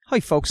Hi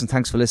folks, and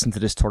thanks for listening to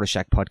this Tortoise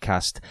Shack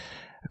podcast.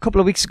 A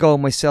couple of weeks ago,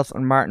 myself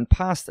and Martin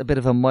passed a bit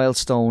of a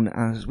milestone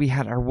as we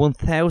had our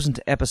 1000th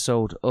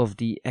episode of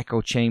the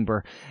Echo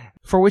Chamber,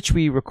 for which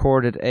we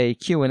recorded a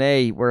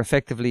Q&A where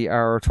effectively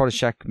our Tortoise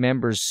Shack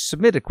members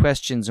submitted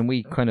questions and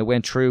we kind of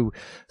went through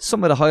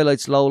some of the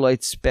highlights,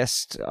 lowlights,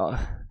 best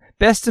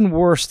and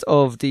worst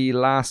of the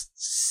last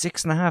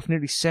 6.5,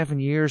 nearly 7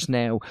 years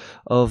now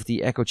of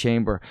the Echo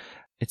Chamber.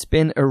 It's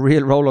been a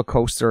real roller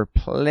coaster,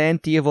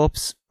 plenty of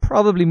ups,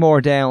 probably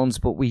more downs,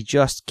 but we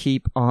just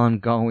keep on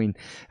going.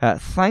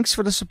 Thanks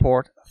for the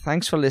support,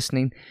 thanks for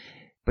listening,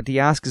 but the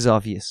ask is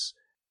obvious.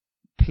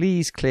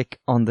 Please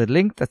click on the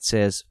link that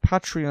says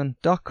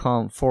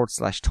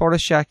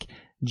patreon.com/Tortoise Shack,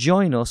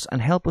 join us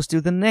and help us do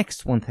the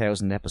next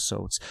 1000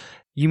 episodes.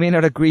 You may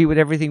not agree with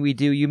everything we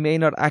do, you may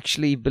not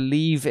actually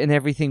believe in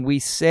everything we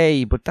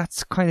say, but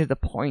that's kind of the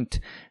point.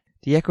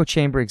 The Echo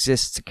Chamber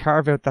exists to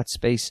carve out that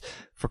space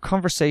for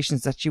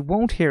conversations that you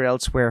won't hear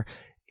elsewhere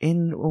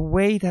in a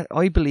way that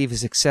I believe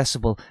is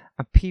accessible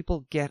and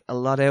people get a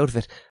lot out of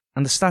it.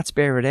 And the stats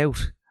bear it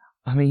out.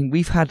 I mean,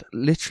 we've had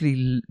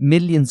literally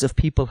millions of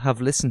people have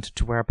listened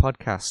to our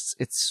podcasts.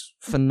 It's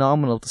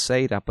phenomenal to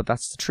say that, but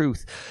that's the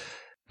truth.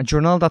 And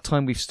during all that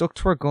time, we've stuck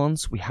to our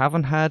guns. We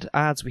haven't had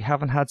ads. We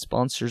haven't had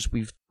sponsors.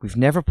 We've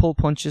never pulled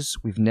punches.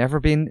 We've never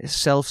been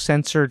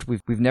self-censored.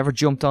 We've never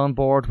jumped on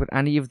board with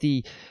any of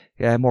the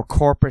more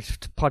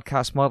corporate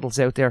podcast models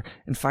out there.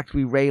 In fact,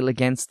 we rail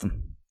against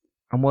them.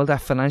 And while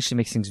that financially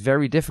makes things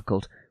very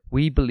difficult,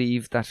 we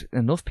believe that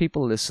enough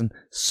people listen,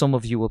 some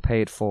of you will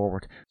pay it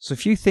forward. So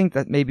if you think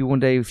that maybe one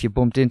day if you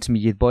bumped into me,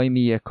 you'd buy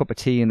me a cup of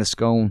tea and a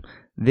scone,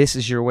 this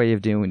is your way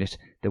of doing it.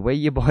 The way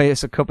you buy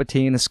us a cup of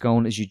tea and a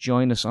scone is you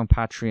join us on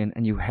Patreon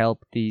and you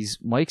help these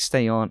mics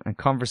stay on and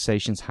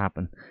conversations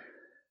happen.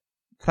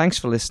 Thanks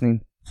for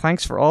listening.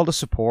 Thanks for all the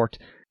support.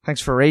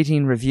 Thanks for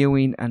rating,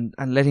 reviewing, and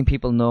letting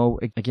people know.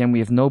 Again, we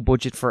have no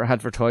budget for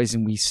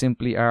advertising. We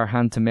simply are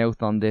hand to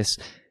mouth on this.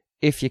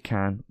 If you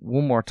can,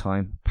 one more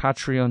time,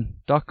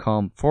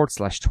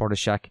 patreon.com/Tortoise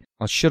Shack.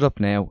 I'll shut up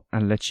now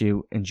and let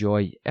you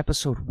enjoy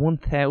episode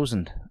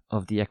 1000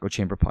 of the Echo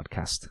Chamber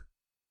podcast.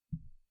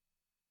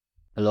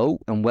 Hello,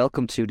 and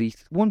welcome to the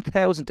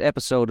 1000th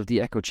episode of the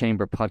Echo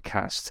Chamber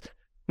podcast.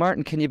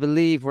 Martin, can you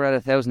believe we're at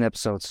 1000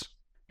 episodes?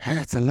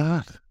 It's a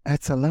lot.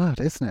 It's a lot,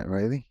 isn't it,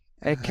 really?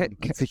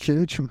 It's a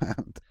huge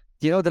amount.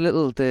 You know,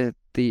 the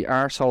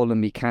arsehole in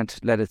me can't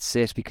let it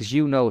sit because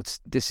you know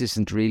this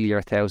isn't really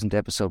our 1000th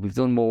episode. We've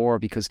done more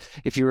because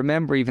if you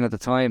remember, even at the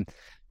time,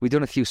 we've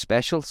done a few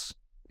specials,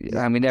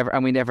 and we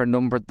never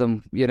numbered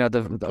them. You know,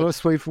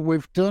 plus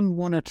we've done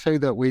one or two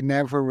that we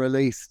never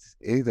released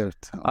either.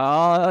 Tom.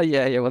 Oh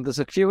yeah. Well, there's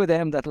a few of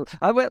them that'll.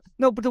 But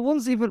the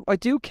ones I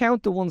do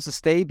count the ones that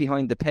stay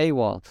behind the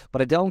paywall,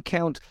 but I don't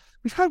count.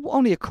 We've had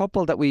only a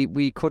couple that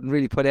we couldn't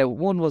really put out.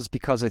 One was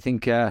because I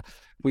think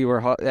we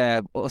were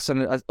us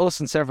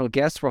and several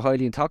guests were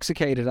highly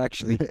intoxicated.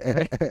 Actually,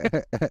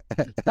 that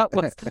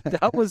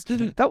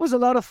was a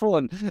lot of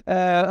fun.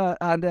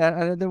 And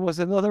there was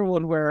another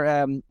one where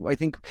I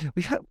think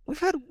we've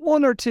had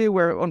one or two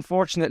where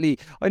unfortunately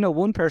I know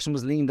one person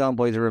was leaned on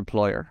by their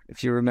employer.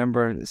 If you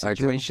remember a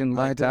situation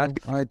like that,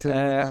 I do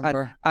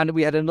remember. And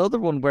we had another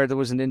one where there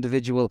was an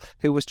individual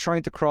who was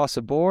trying to cross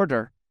a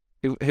border.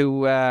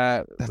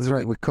 That's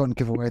right, we couldn't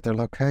give away their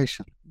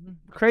location.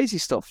 Crazy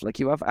stuff, like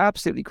you have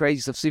absolutely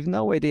crazy stuff, so you've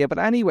no idea. But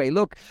anyway,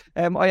 look,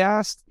 I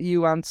asked,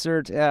 you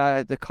answered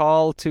the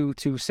call to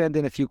send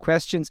in a few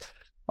questions.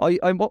 I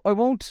I've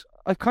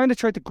kind of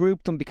tried to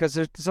group them because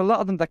there's a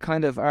lot of them that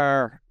kind of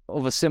are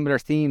of a similar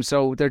theme,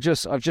 so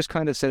I've just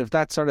kind of said if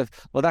that sort of,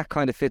 well, that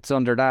kind of fits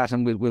under that,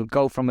 and we'll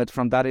go from that.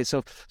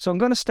 So I'm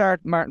going to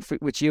start, Martin,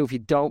 with you if you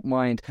don't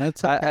mind.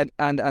 That's okay.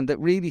 And the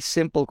really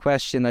simple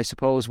question, I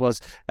suppose, was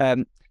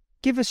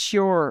give us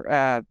your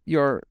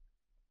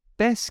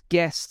best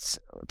guests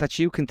that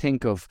you can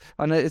think of.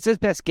 And it says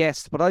best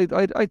guests, but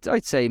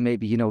I'd say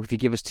maybe, if you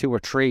give us 2 or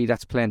 3,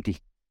 that's plenty. I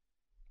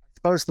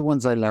suppose the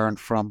ones I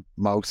learned from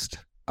most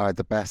are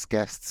the best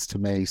guests to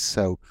me.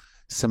 So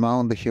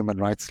Simone, the human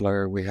rights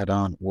lawyer we had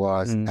on,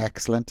 was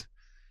excellent.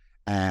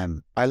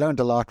 I learned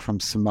a lot from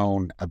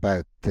Simone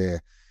about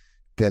the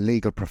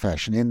legal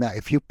profession, in that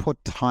if you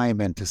put time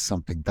into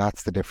something,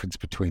 that's the difference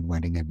between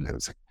winning and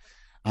losing.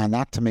 And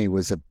that to me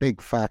was a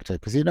big factor,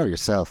 because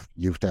yourself,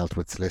 you've dealt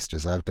with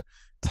solicitors.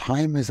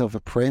 Time is of a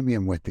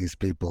premium with these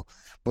people,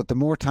 but the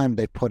more time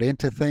they put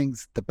into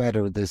things, the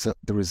better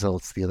the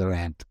results the other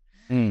end.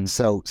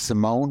 So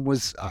Simone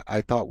I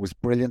thought was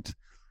brilliant.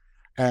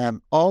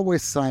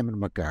 Always Simon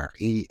McGarr.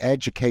 He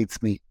educates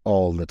me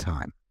all the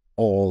time.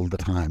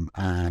 And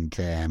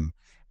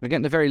we're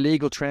getting a very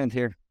legal trend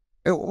here.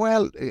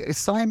 Well,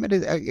 Simon,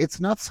 it's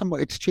not so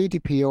much, it's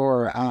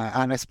GDPR,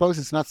 and I suppose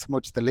it's not so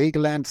much the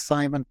legal end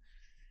Simon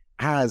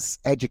has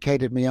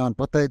educated me on,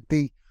 but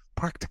the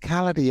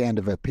practicality end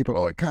of it.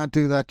 People, I can't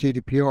do that,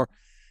 GDPR.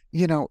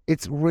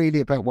 It's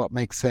really about what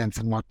makes sense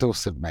and what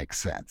doesn't make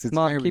sense.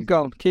 Keep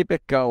going. Keep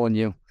it going,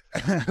 you.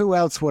 Who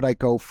else would I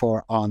go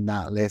for on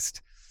that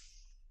list?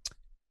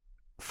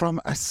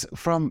 From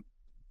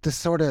the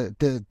sort of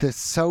the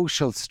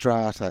social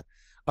strata.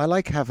 I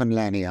like having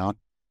Lenny on.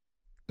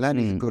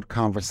 Lenny's a good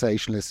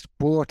conversationalist,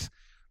 but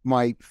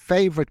my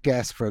favorite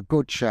guest for a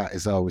good chat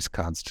is always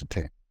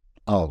Constantine.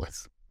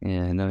 Always.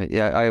 Yeah, no,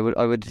 yeah, I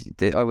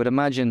would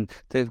imagine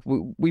that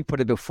we put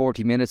about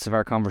 40 minutes of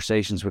our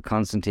conversations with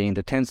Constantine.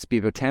 There tends to be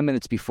about 10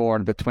 minutes before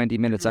and about 20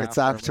 minutes It's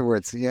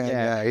afterwards.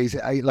 Yeah.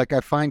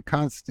 I find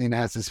Constantine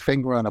has his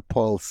finger on a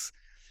pulse,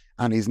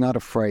 and he's not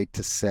afraid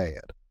to say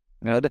it.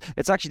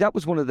 It's actually, that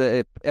was one of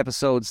the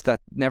episodes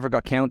that never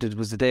got counted.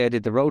 Was the day I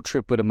did the road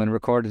trip with him and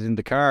recorded in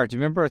the car. Do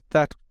you remember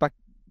that back?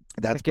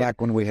 That's back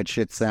when we had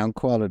shit sound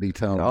quality,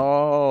 Tony.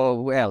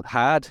 Oh, well,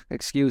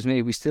 excuse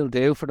me, we still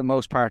do for the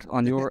most part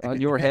on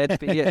your head,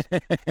 be it.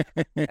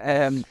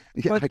 Yeah,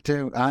 I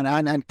do.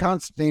 And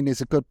Constantine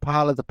is a good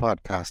pal of the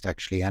podcast,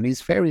 actually, and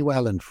he's very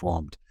well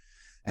informed.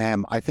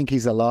 I think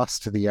he's a loss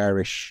to the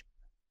Irish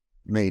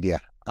media.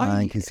 I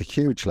think he's a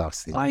huge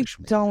loss to the Irish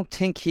media.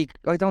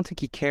 I don't think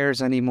he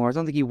cares anymore. I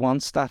don't think he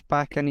wants that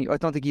back. I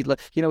don't think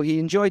he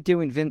enjoyed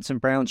doing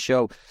Vincent Brown's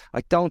show.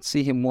 I don't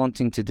see him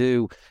wanting to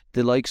do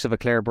the likes of a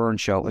Claire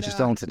Burns show. I just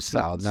don't. It's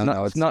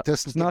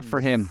not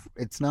for him.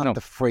 It's not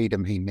the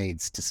freedom he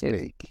needs to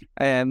speak.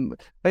 I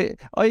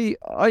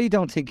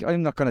don't think,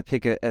 I'm not going to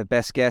pick a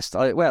best guest.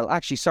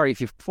 Actually, sorry,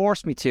 if you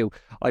force me to,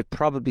 I'd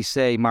probably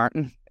say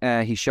Martin.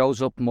 He shows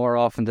up more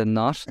often than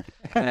not.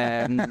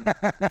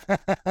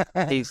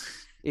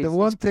 The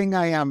one thing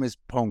I am is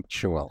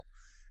punctual.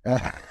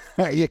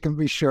 You can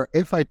be sure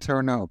if I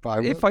turn up, I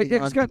will be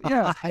on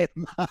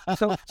time.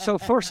 So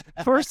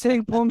first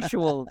thing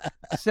punctual,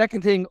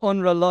 second thing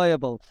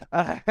unreliable.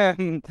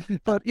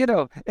 But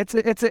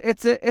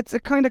it's a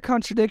kind of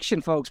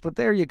contradiction, folks. But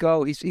there you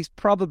go. He's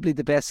probably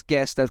the best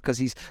guest out because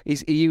he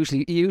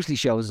usually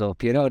shows up.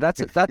 That's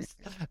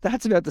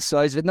about the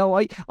size of it. No,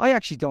 I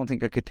actually don't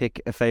think I could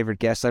pick a favorite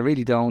guest. I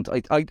really don't.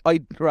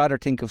 I'd rather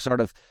think of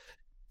sort of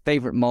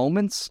favorite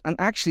moments, and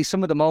actually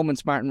some of the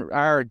moments, Martin,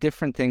 are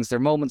different things. They're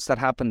moments that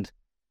happened,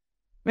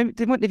 maybe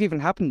they wouldn't have even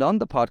happened on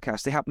the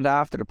podcast, they happened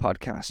after the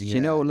podcast.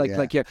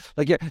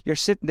 You're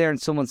sitting there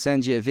and someone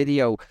sends you a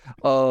video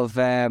of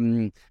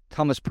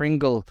Thomas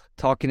Pringle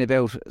talking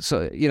about,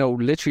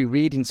 literally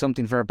reading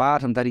something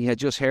verbatim that he had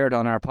just heard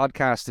on our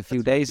podcast a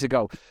few days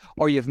ago,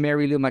 or you have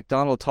Mary Lou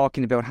McDonald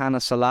talking about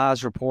Hannah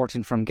Salah's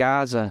reporting from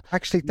Gaza.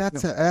 Actually,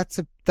 that's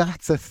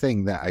a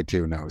thing that I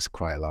do notice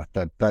quite a lot.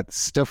 That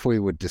stuff we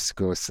would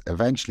discuss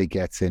eventually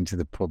gets into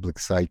the public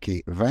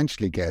psyche,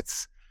 eventually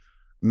gets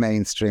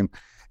mainstream.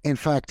 In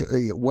fact,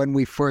 when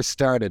we first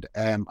started,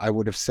 I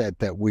would have said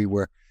that we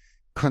were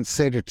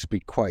considered to be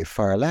quite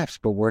far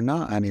left, but we're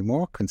not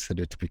anymore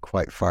considered to be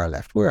quite far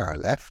left. We are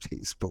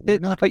lefties, but we're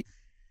not.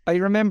 I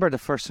remember the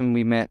first time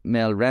we met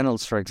Mel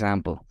Reynolds, for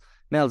example.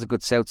 Mel's a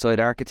good Southside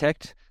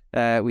architect.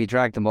 We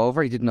dragged him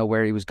over. He didn't know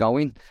where he was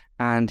going,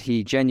 and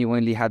he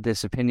genuinely had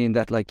this opinion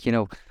that,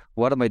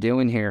 what am I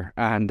doing here?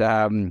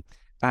 And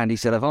he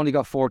said, I've only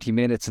got 40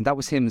 minutes, and that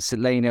was him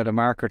laying out a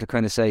marker to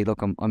kind of say,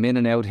 look, I'm in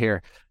and out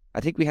here. I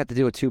think we had to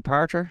do a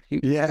two-parter.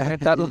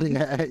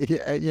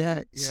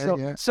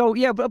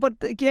 But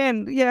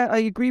again, I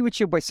agree with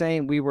you by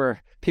saying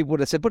people would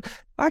have said, but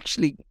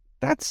actually,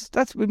 that's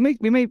we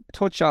may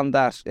touch on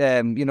that,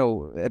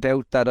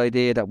 about that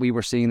idea that we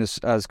were seen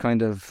as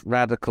kind of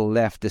radical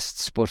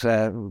leftists, but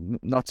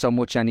not so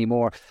much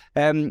anymore.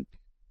 Have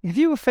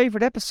you a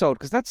favorite episode?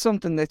 Because that's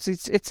something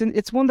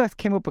it's one that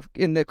came up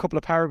in a couple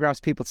of paragraphs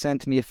people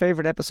sent to me. A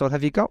favorite episode?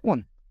 Have you got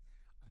one?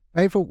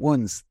 Favorite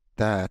ones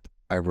that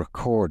I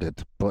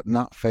recorded, but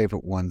not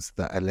favorite ones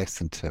that I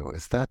listened to.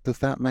 Does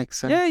that make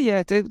sense?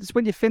 Yeah. It's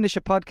when you finish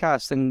a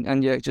podcast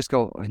and you just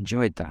go, I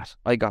enjoyed that.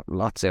 I got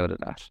lots out of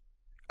that.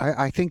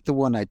 I think the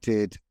one I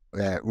did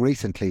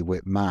recently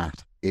with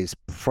Matt is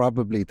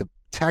probably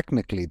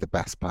technically the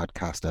best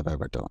podcast I've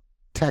ever done.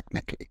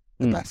 Technically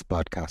the best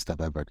podcast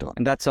I've ever done.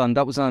 And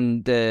that was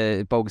on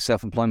the bogus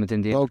self-employment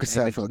in the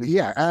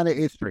and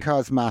it's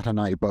because Matt and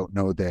I both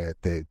know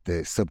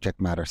the subject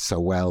matter so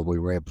well. We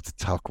were able to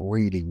talk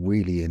really,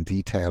 really in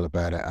detail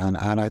about it, and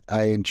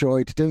I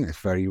enjoyed doing it. It's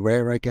very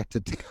rare I get to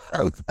do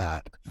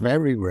that.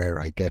 Very rare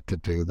I get to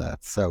do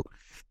that. So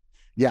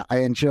yeah, I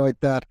enjoyed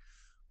that.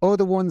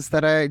 Other ones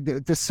that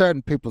there's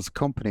certain people's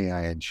company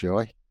I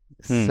enjoy,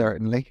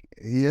 certainly,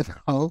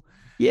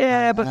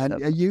 Yeah,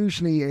 but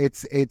usually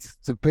it's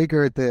the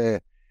bigger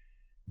the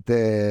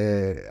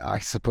I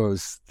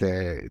suppose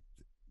the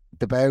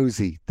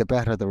bowsy, the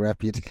better the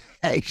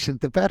reputation,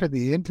 the better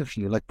the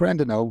interview. Like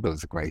Brendan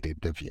Ogle's a great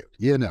interview,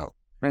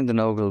 Brendan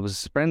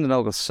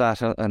Ogle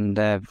sat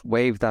and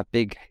waved that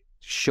big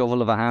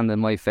shovel of a hand in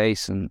my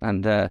face, and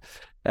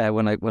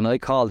when I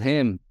called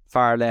him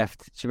far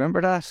left, do you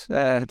remember that?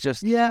 And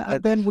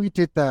then we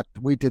did that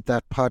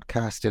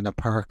podcast in a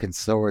park in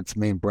Swords,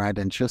 me and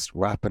Brandon, just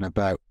rapping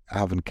about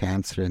having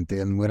cancer and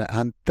dealing with it,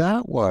 and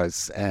that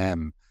was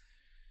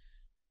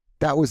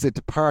a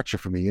departure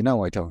for me.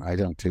 I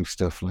don't do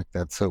stuff like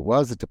that, so it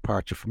was a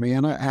departure for me,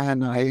 and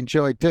I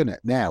enjoyed doing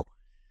it. Now,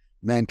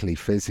 mentally,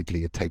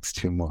 physically, it takes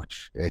too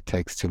much. It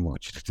takes too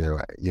much to do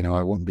it.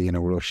 I wouldn't be in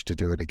a rush to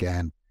do it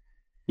again.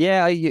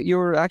 Yeah, you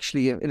were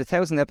actually in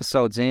 1,000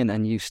 episodes in,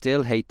 and you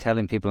still hate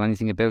telling people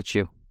anything about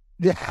you.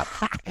 Yeah.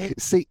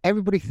 See,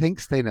 everybody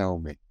thinks they know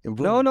me.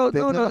 No, no,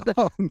 They no, no.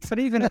 don't. But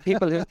even if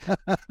people who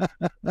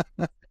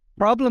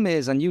problem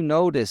is, and you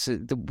know this,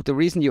 the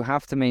reason you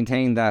have to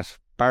maintain that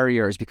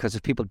barrier is because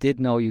if people did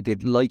know you,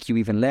 they'd like you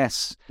even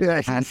less.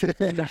 Yeah.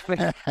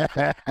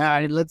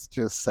 And Let's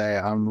just say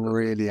I'm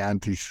really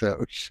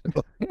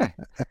antisocial. yeah,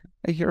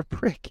 you're a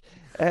prick.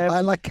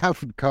 I like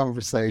having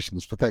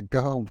conversations, but then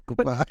go home.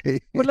 Goodbye.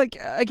 But like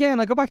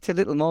again, I go back to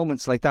little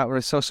moments like that where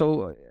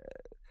so.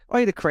 I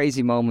had a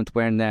crazy moment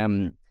when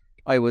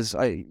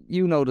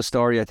you know the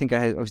story. I think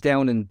I was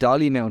down in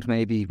Dollymount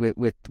maybe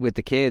with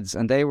the kids,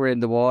 and they were in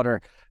the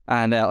water,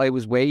 and I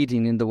was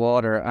wading in the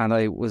water, and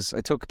I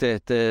took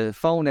the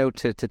phone out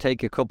to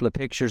take a couple of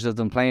pictures of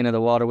them playing in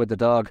the water with the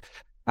dog,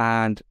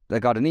 and I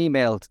got an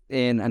email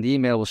in, and the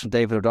email was from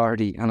David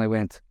O'Doherty, and I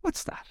went,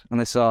 "What's that?" And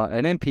I saw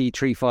an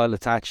MP3 file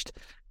attached,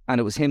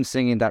 and it was him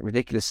singing that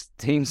ridiculous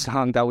theme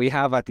song that we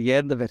have at the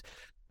end of it,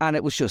 and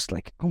it was just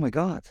like, oh my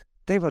God.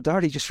 Dave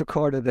O'Doherty just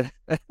recorded it.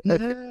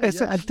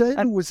 And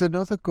David was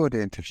another good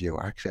interview,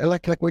 actually.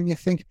 Like when you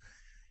think,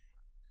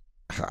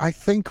 I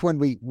think when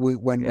we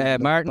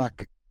Martin,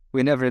 back,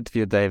 we never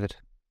interviewed David.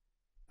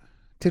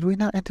 Did we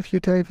not interview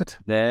David?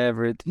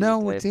 Never interviewed No,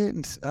 David. we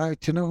didn't. Do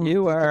you know who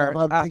You are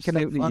I'm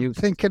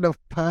thinking of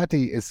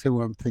Paddy is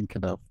who I'm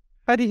thinking of.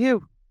 Paddy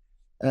who?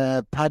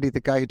 Paddy,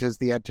 the guy who does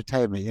the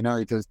entertainment. You know,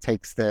 he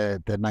takes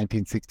the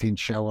 1916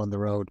 show on the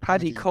road.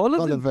 Paddy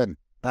Cullivan.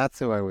 That's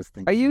who I was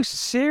thinking. Are you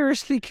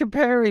seriously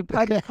comparing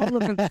Paddy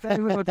Cullivan to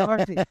David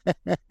O'Doherty?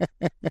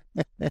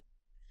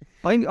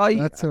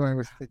 That's who I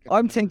was thinking.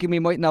 I'm thinking we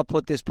might not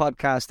put this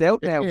podcast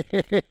out now.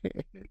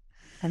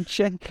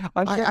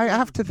 I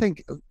have to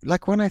think,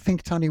 like when I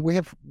think, Tony,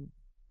 and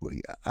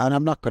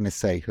I'm not going to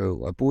say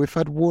who, but we've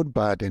had one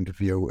bad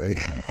interview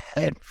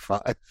in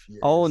 5 years.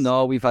 Oh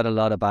no, we've had a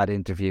lot of bad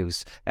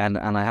interviews, and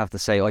I have to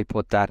say, I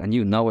put that, and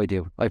you know I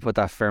do. I put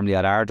that firmly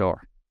at our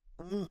door.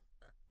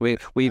 I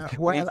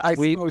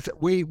suppose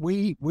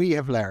we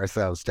have let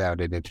ourselves down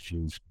in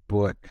interviews,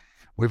 but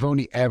we've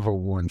only ever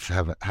once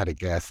had a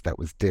guest that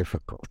was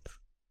difficult.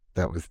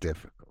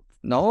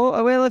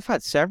 No, well, I've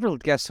had several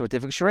guests who were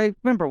difficult. Sure, I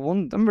remember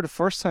the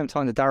first time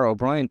talking to Dara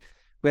O'Brien,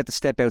 we had to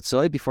step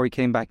outside before he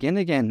came back in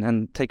again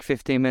and take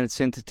 15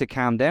 minutes in to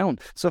calm down.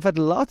 So I've had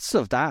lots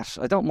of that.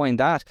 I don't mind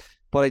that,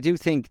 but I do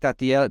think that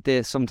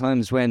the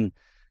sometimes when,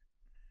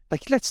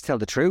 like, let's tell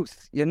the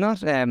truth, you're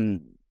not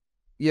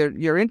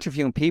You're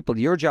interviewing people.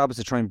 Your job is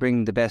to try and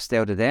bring the best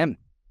out of them.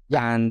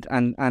 Yeah.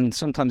 And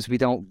sometimes we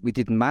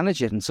didn't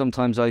manage it. And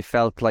sometimes I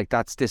felt like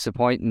that's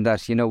disappointing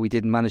that, we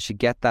didn't manage to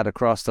get that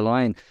across the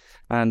line.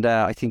 And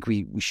I think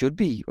we should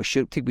be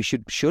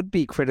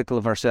critical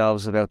of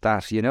ourselves about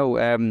that,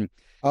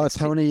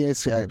 Tony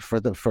is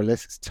for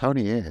listeners.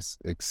 Tony is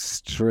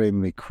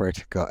extremely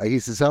critical.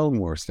 He's his own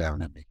worst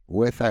enemy,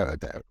 without a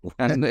doubt.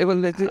 And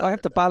I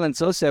have to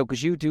balance us out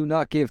because you do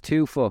not give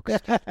two fucks.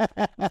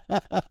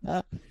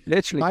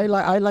 Literally,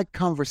 I like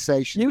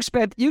conversation. You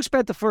spent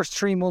the first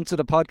 3 months of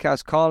the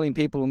podcast calling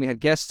people when we had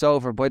guests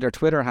over by their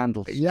Twitter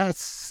handles.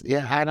 Yes,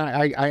 yeah, and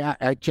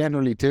I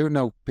generally do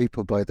know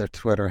people by their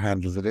Twitter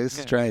handles. It is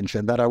strange,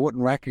 and that I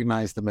wouldn't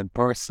recognize them in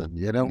person.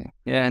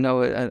 Yeah,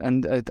 no,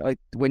 and I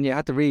when you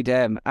had to read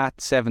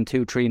at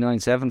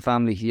 72397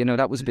 family,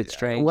 that was a bit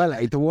strange. Well,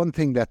 the one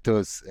thing that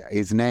does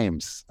is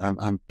names.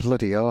 I'm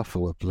bloody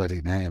awful with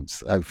bloody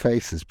names. I have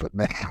faces, but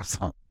names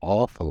I'm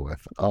awful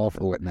with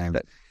names.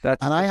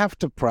 And I have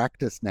to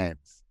practice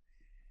names.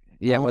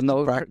 Yeah, well,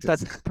 no,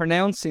 that's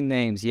pronouncing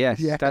names.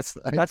 Yes, that's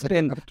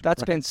been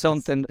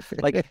something.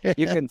 Like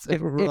you can,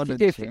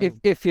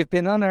 if you've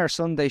been on our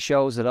Sunday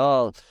shows at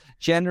all,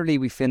 generally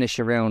we finish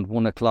around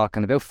 1 o'clock,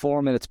 and about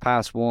 4 minutes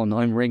past 1,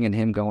 I'm ringing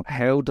him, going,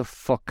 "How the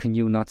fuck can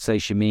you not say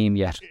Shamim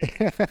yet?"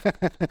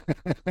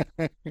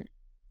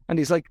 And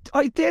he's like,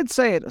 "I did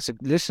say it." I said,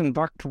 "Listen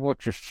back to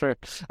what you said."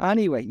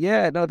 Anyway,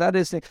 yeah, no, that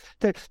is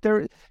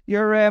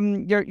you're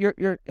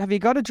have you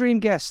got a dream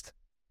guest?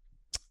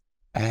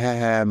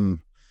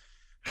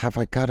 Have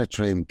I got a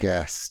dream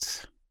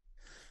guest?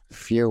 A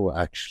few,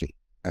 actually.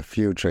 A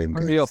few dream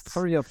guests.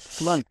 Hurry up.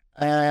 Come on.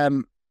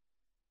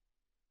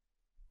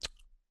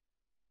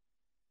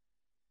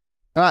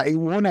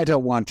 One I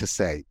don't want to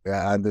say,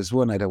 and there's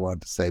one I don't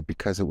want to say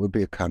because it would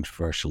be a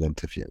controversial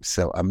interview.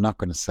 So I'm not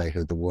going to say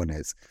who the one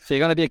is. So you're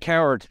going to be a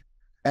coward?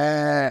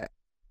 That's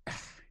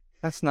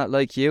not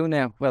like you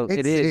now. Well,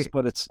 it is,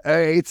 but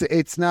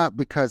it's not,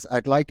 because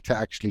I'd like to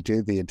actually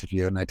do the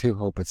interview, and I do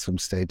hope at some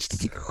stage to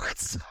do it.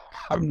 So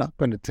I'm not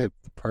going to tip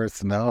the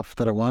person off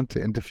that I want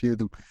to interview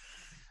them.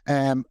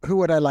 Who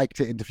would I like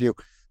to interview?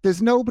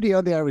 There's nobody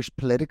on the Irish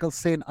political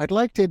scene. I'd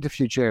like to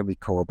interview Jeremy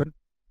Corbyn,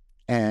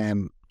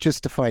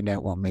 just to find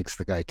out what makes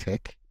the guy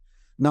tick.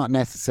 Not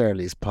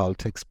necessarily his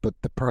politics, but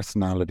the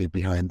personality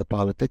behind the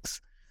politics.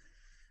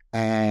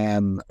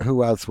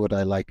 Who else would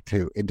I like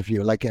to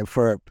interview? Like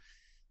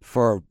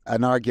for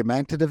an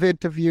argumentative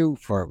interview,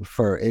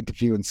 for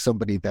interviewing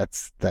somebody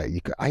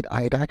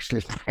I'd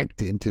actually like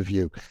to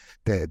interview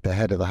the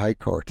head of the High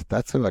Court.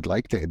 That's who I'd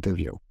like to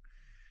interview.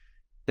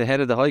 The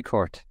head of the High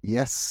Court.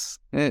 Yes.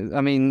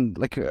 I mean,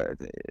 like,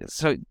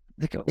 so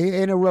like,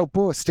 in a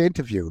robust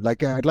interview.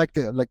 Like I'd like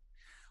to like.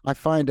 I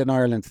find in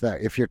Ireland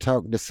that if you're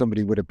talking to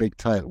somebody with a big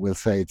title, we'll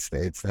say it's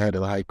the head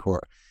of the High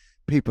Court.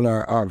 People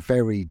are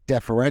very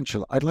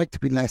deferential. I'd like to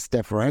be less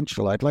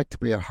deferential. I'd like to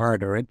be a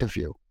harder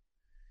interview.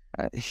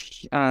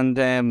 And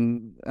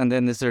then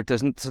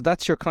doesn't so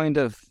that's your kind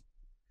of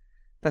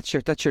that's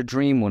your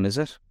dream one, is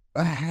it?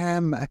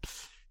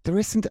 There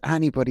isn't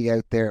anybody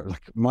out there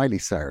like Miley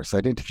Cyrus.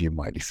 I'd interview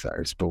Miley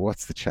Cyrus, but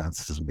what's the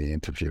chances of me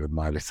interviewing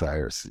Miley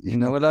Cyrus? You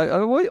know,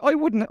 well, I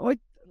wouldn't.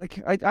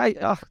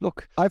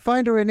 Look, I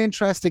find her an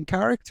interesting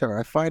character.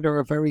 I find her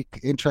a very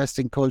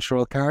interesting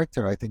cultural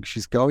character. I think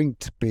she's going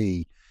to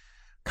be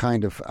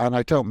kind of, and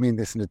I don't mean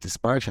this in a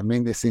disparaging, I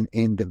mean this in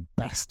the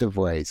best of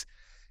ways.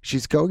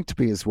 She's going to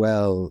be as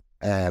well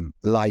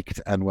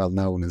liked and well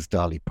known as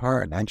Dolly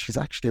Parton, and she's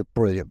actually a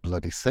brilliant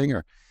bloody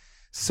singer.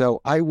 So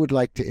I would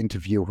like to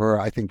interview her.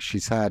 I think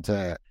she's had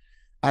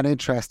an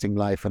interesting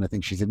life, and I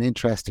think she's an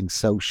interesting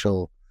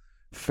social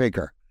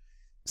figure.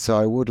 So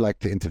I would like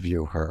to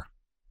interview her.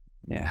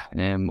 Yeah,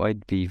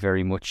 I'd be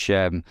very much.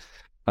 I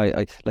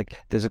like.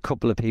 There's a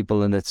couple of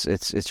people, and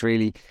it's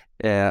really.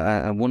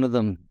 And one of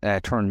them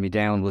turned me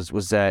down was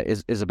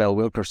Isabel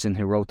Wilkerson,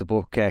 who wrote the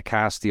book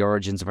 "Caste: The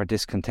Origins of Our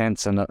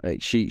Discontents," and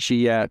she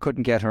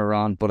couldn't get her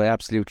on, but I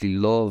absolutely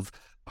love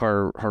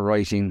her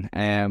writing.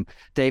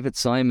 David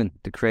Simon,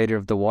 the creator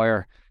of The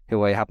Wire,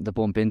 who I happened to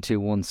bump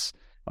into once.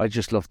 I'd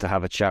just love to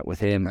have a chat with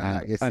him.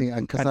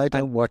 Because I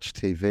don't watch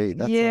TV.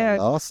 That's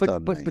lost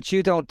on me. But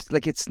you don't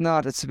like. It's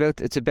not. It's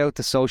about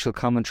the social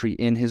commentary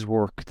in his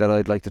work that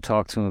I'd like to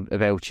talk to him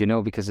about. You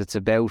know, because it's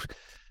about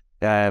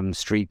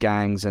street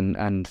gangs and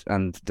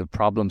the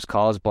problems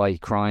caused by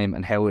crime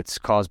and how it's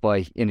caused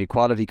by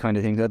inequality, kind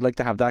of things. I'd like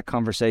to have that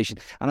conversation,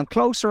 and I'm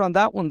closer on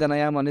that one than I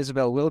am on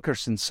Isabel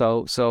Wilkerson.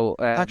 So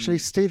actually,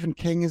 Stephen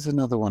King is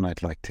another one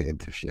I'd like to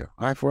interview.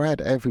 I've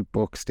read every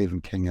book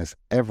Stephen King has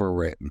ever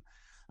written.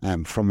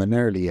 From an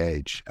early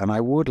age, and I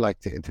would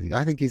like to interview.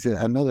 I think he's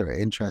another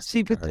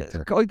interesting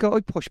character. I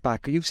push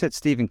back. You've said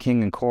Stephen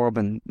King and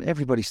Corbyn.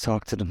 Everybody's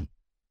talked to them.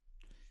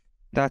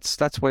 That's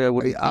why I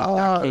wouldn't.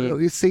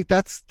 You see,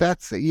 that's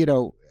you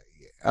know,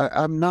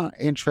 I'm not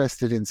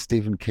interested in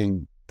Stephen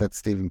King. That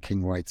Stephen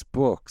King writes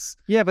books.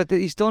 Yeah, but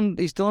he's done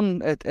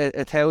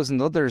a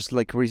thousand others,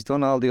 like where he's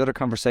done all the other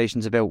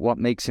conversations about what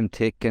makes him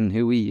tick and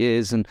who he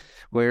is and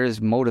where his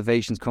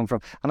motivations come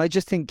from. And I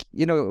just think,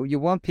 you know, you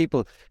want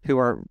people who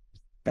are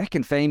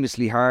becking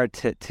famously hard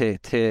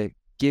to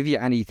give you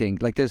anything.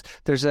 Like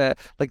there's a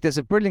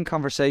brilliant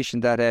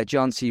conversation that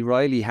John C.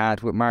 Reilly had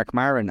with Mark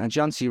Maron, and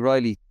John C.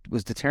 Reilly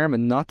was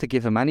determined not to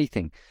give him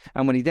anything.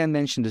 And when he then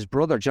mentioned his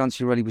brother, John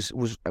C. Reilly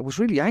was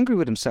really angry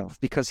with himself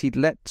because he'd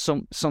let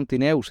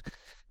something out.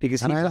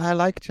 Because I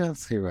like John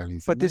C.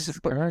 Reilly, but this is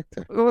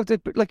character.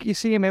 Like you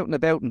see him out and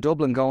about in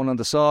Dublin, going on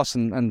the sauce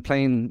and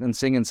playing and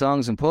singing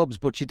songs in pubs,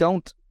 but you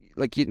don't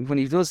when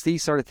he does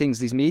these sort of things,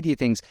 these media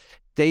things,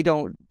 they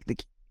don't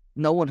like.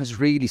 No one has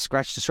really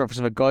scratched the surface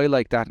of a guy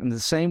like that. And the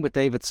same with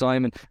David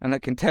Simon. And I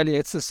can tell you,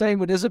 it's the same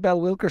with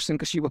Isabel Wilkerson,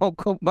 because she won't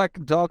come back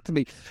and talk to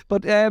me.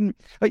 But I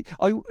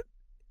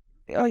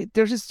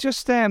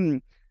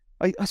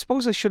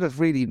suppose I should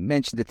have really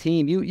mentioned the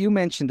team. You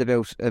mentioned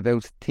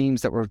about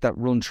teams that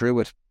run through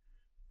it.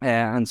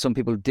 And some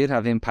people did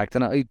have impact.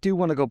 And I do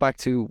want to go back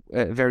to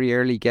a very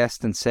early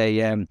guest and say,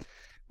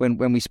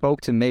 when we spoke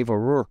to Maeve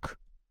O'Rourke,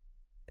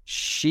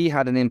 she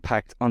had an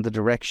impact on the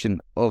direction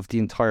of the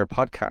entire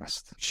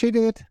podcast. She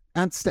did,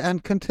 and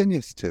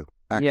continues to,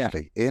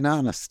 actually, in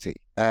honesty.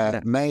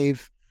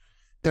 Maeve,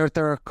 there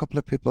are a couple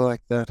of people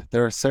like that.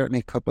 There are certainly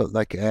a couple,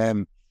 like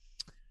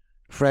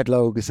Fred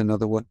Logue is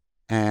another one,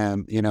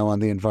 you know, on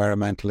the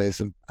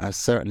environmentalism.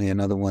 Certainly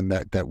another one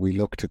that we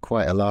look to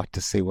quite a lot to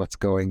see what's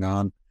going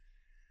on.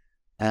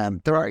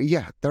 There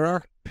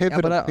are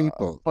pivotal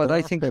people. But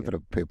I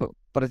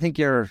think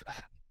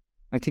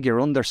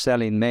you're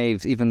underselling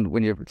Maeve, even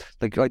when you're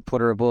like, I'd put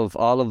her above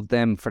all of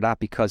them for that,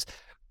 because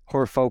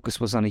her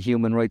focus was on a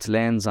human rights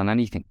lens on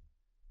anything.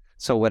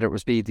 So whether it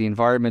was be the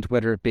environment,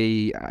 whether it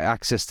be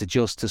access to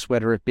justice,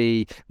 whether it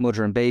be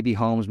mother and baby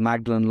homes,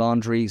 Magdalene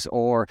laundries,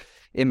 or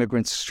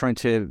immigrants trying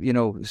to, you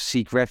know,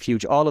 seek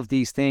refuge, all of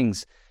these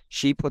things,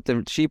 she put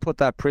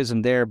that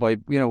prism there by,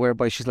 you know,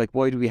 whereby she's like,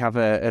 why do we have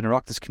an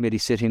Oireachtas committee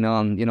sitting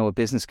on, you know, a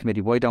business committee?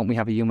 Why don't we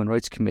have a human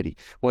rights committee?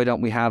 Why don't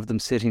we have them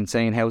sitting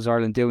saying, how's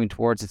Ireland doing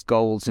towards its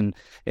goals? And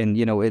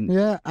you know, and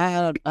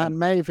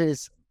Maeve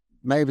is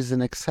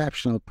an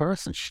exceptional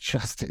person. She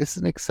just is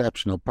an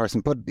exceptional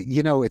person. But,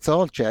 you know, it's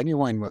all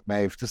genuine with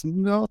Maeve. There's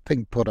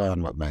nothing put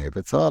on with Maeve.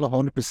 It's all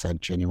 100%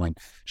 genuine.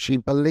 She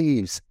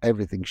believes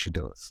everything she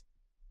does.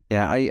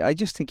 Yeah, I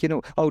just think,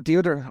 the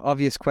other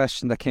obvious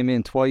question that came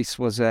in twice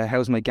was,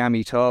 how's my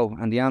gammy toe?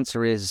 And the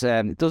answer is,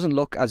 it doesn't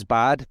look as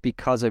bad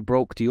because I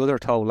broke the other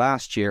toe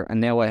last year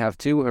and now I have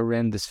two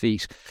horrendous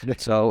feet.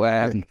 So,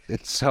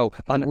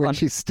 when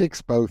she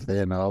sticks both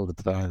in all the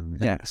time.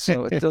 Yeah,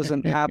 so it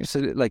doesn't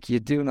absolutely, like, you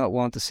do not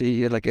want to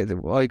see, like,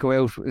 I go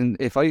out and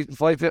if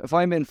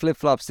I'm in flip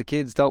flops, the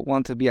kids don't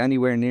want to be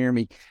anywhere near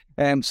me.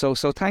 So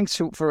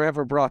thanks for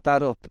ever brought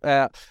that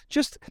up.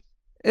 Just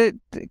a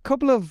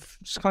couple of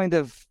kind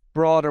of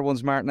broader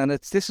ones, Martin, and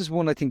this is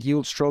one I think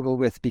you'll struggle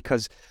with,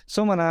 because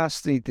someone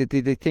asked me, did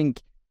they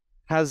think,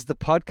 has the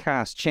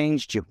podcast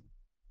changed you?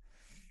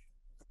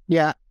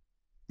 Yeah,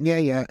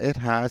 it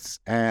has.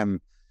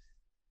 It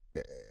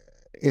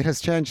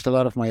has changed a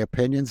lot of my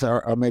opinions,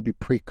 or maybe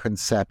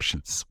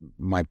preconceptions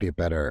might be a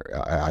better.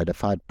 I'd have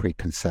had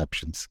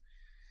preconceptions,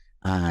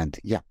 and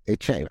yeah, it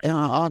changed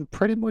on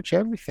pretty much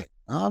everything.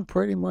 On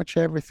pretty much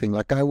everything.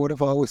 Like, I would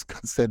have always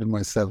considered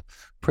myself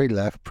pretty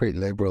left, pretty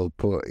liberal,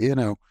 but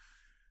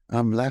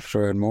I'm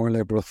lefter and more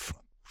liberal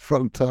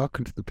from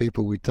talking to the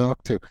people we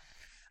talk to.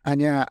 And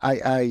yeah,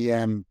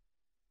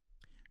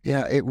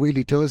 it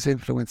really does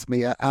influence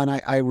me. And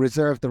I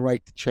reserve the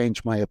right to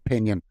change my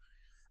opinion,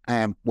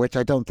 which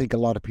I don't think a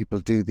lot of people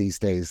do these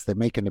days. They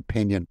make an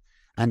opinion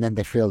and then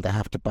they feel they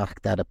have to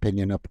back that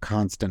opinion up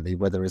constantly,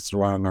 whether it's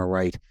wrong or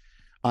right.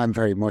 I'm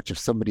very much, if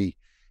somebody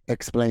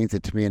explains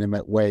it to me in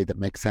a way that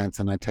makes sense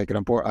and I take it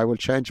on board, I will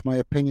change my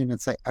opinion and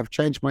say, I've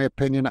changed my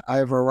opinion. I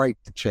have a right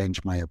to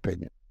change my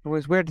opinion.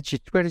 Where did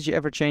you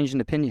ever change an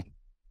opinion?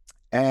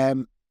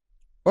 Well,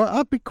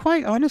 I'll be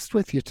quite honest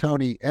with you,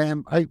 Tony.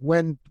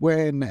 When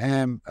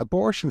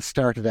abortion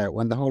started out,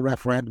 when the whole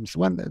referendums,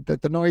 when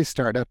the noise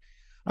started out,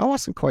 I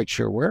wasn't quite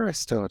sure where I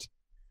stood,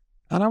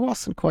 and I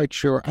wasn't quite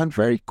sure. And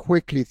very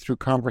quickly, through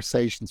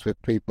conversations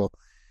with people,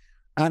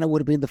 and it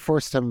would have been the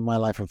first time in my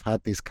life I've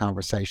had these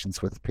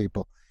conversations with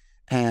people,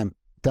 that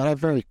I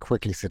very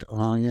quickly said,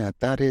 "Oh yeah,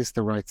 that is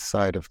the right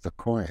side of the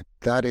coin.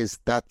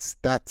 That's."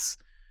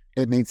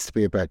 It needs to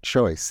be about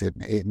choice.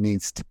 It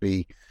needs to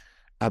be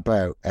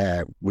about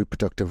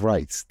reproductive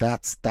rights.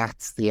 That's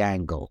the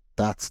angle.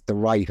 That's the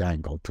right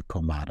angle to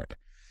come at it.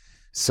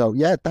 So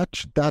yeah,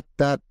 that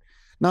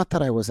not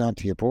that I was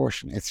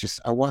anti-abortion. It's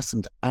just I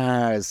wasn't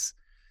as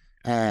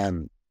I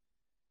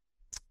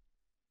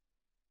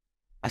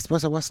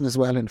suppose I wasn't as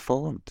well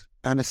informed.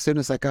 And as soon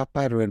as I got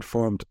better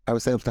informed, I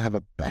was able to have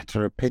a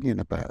better opinion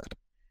about it.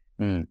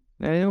 Mm.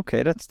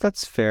 Okay,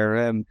 that's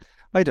fair.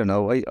 I don't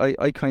know.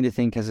 I kind of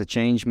think, has it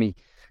changed me?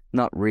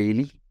 Not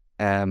really.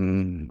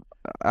 Am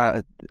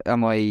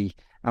I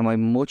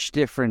much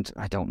different?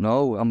 I don't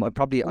know. I'm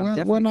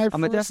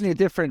definitely a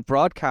different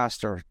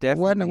broadcaster.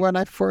 Definitely. When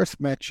I first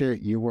met you,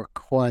 you were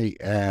quite,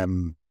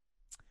 I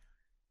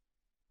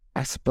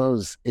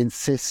suppose,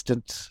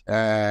 insistent,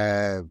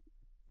 train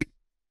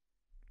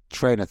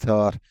of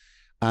thought.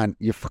 And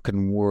you're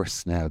fucking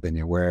worse now than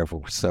you were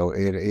ever. So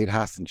it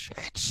hasn't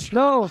changed.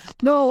 No,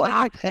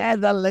 I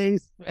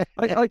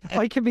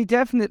can be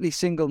definitely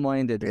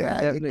single-minded. Yeah,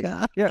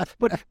 definitely. Yeah,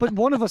 but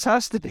one of us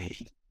has to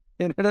be.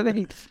 You know what I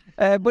mean?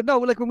 But no,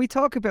 like when we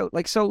talk about,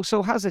 like, so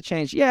has it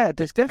changed? Yeah,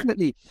 there's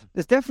definitely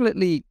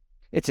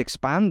it's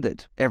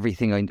expanded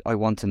everything I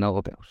want to know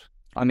about.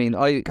 I mean,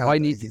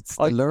 it's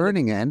the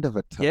learning end of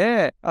it. Tom.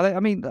 Yeah,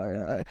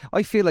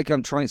 I feel like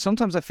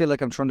sometimes I feel like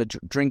I'm trying to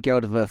drink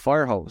out of a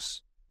fire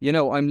hose.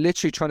 I'm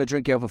literally trying to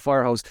drink out of a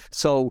fire hose.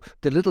 So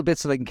the little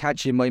bits that I can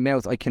catch in my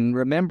mouth, I can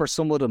remember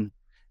some of them,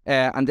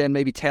 and then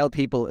maybe tell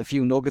people a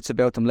few nuggets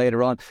about them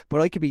later on.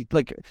 But I could be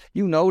like,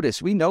 we know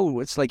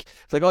it's like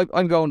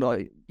I'm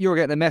going. You were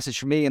getting a message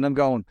from me, and I'm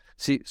going,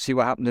 see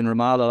what happened in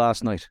Ramallah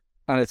last night.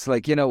 And it's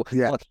like,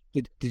 yeah.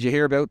 Did you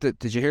hear about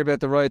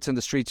the riots in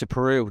the streets of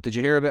Peru? Did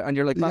you hear about? And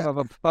you're like,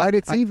 and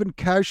it's even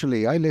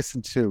casually. I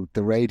listen to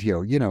the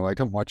radio. I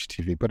don't watch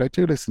TV, but I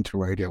do listen to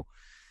radio.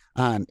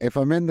 And if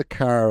I'm in the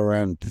car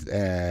around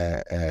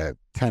 10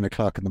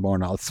 o'clock in the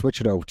morning, I'll switch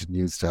it over to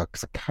Newstalk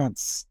because I can't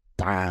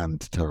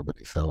stand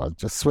Turbiddy. So I'll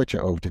just switch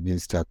it over to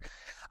Newstalk.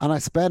 And I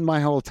spend my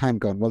whole time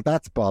going, well,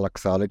 that's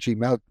bollocksology.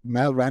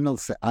 Mel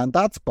Reynolds said, and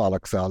that's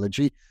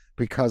bollocksology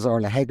because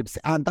Orla Hagan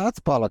said, and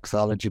that's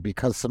bollocksology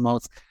because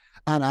Simone's.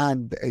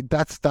 And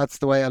that's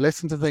the way I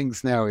listen to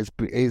things now I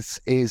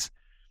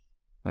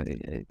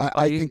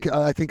think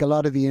a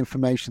lot of the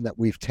information that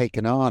we've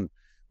taken on,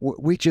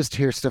 we just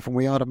hear stuff and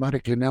we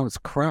automatically know it's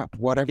crap.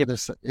 Whatever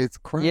it's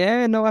crap.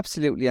 Yeah, no,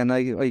 absolutely. And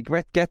I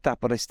get that,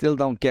 but I still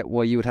don't get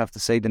why you would have to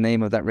say the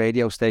name of that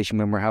radio station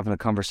when we're having a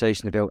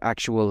conversation about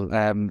actual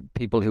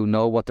people who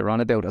know what they're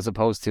on about, as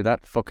opposed to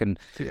that fucking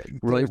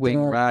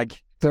right-wing rag.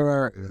 There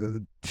are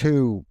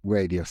two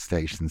radio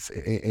stations,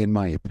 in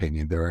my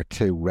opinion. There are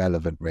two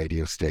relevant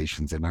radio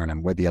stations in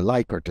Ireland. Whether you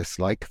like or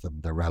dislike them,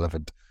 they're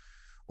relevant.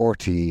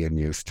 RTE and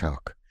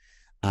Newstalk.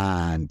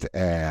 And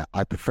I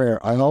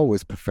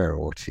always prefer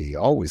RTE,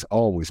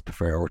 always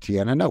prefer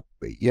RTE. And I know,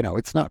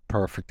 it's not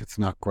perfect, it's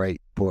not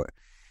great, but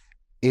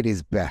it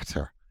is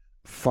better,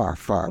 far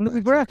better.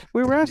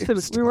 We were asked.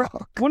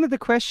 One of the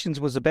questions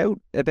was about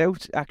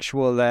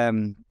actual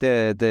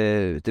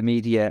the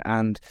media,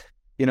 and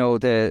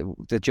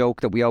the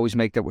joke that we always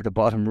make that we're the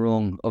bottom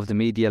rung of the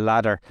media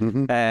ladder.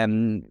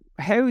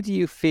 How do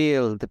you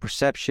feel the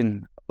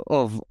perception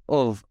of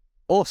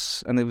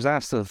us? And it was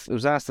asked of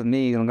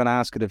me, and I'm going to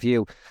ask it of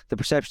you. The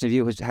perception of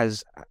you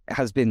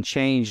has been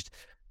changed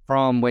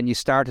from when you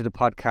started the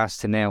podcast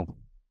to now.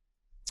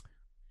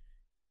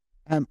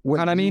 And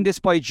I mean this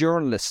by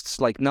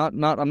journalists, like not.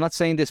 I'm not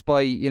saying this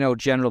by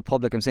general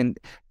public. I'm saying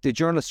the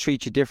journalists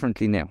treat you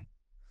differently now.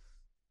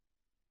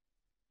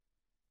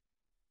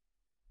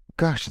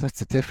 Gosh,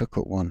 that's a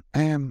difficult one.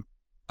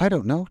 I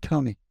don't know,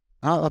 Tony.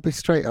 I'll be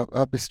straight up.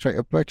 I'll be straight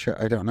up with you.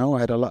 I don't know.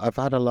 I've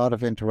had a lot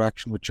of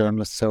interaction with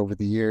journalists over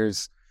the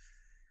years.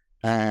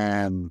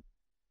 I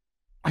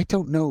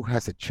don't know.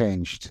 Has it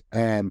changed?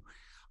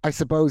 I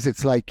suppose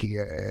it's like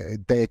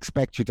they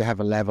expect you to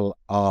have a level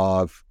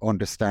of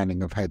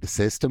understanding of how the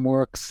system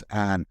works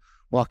and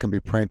what can be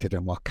printed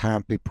and what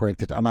can't be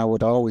printed. And I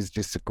would always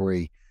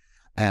disagree.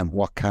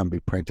 What can be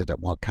printed and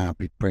what can't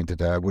be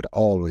printed. I would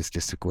always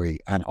disagree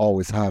and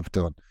always have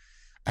done.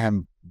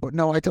 But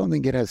no, I don't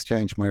think it has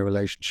changed my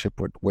relationship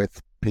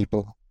with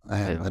people.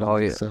 I don't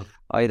think so.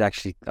 I'd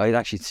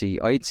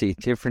see it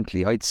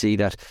differently. I'd see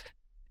that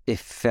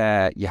if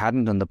you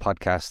hadn't done the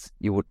podcast,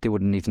 they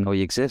wouldn't even know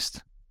you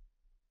exist.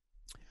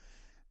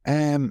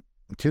 Do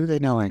they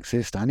know I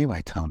exist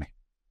anyway, Tony?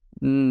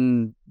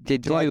 Do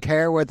I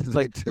care whether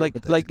they do? Like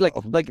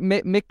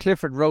Mick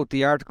Clifford wrote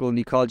the article and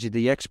he called you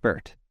the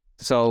expert.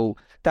 So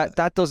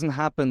that doesn't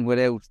happen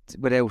without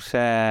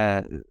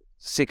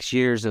 6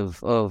 years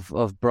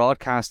of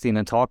broadcasting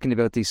and talking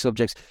about these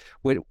subjects,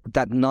 with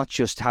that not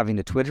just having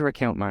a Twitter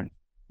account, man.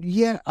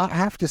 Yeah, I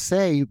have to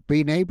say,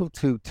 being able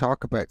to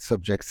talk about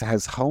subjects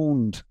has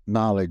honed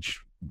my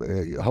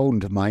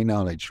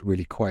knowledge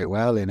really quite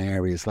well in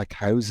areas like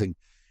housing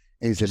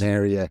is an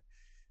area,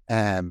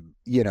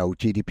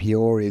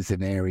 GDPR is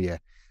an area.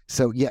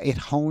 So yeah, it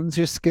hones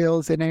your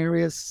skills in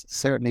areas,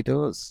 certainly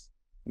does.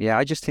 Yeah,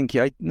 I just think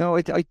I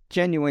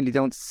genuinely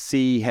don't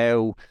see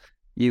how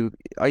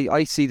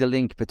I see the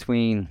link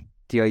between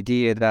the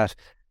idea that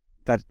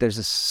there's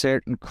a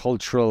certain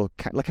cultural,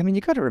 like, I mean,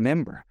 you got to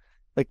remember,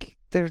 like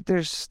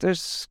there's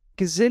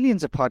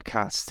gazillions of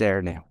podcasts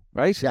there now,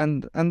 right? Yeah.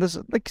 And there's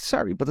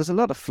but there's a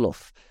lot of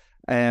fluff.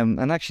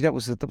 And actually, that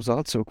was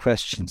also a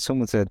question.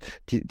 Someone said,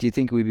 "Do you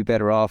think we'd be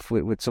better off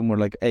with somewhere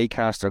like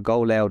Acast or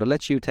Go Loud?" I'll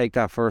let you take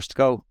that first.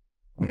 Go.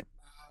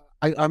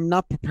 I'm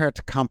not prepared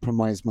to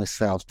compromise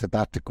myself to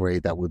that degree.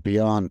 That would be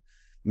on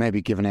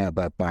maybe giving out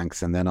about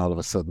banks, and then all of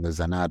a sudden there's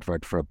an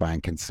advert for a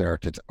bank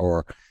inserted,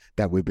 or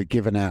that would be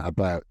given out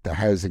about the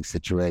housing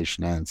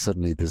situation, and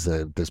suddenly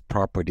there's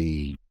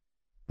property,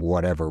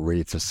 whatever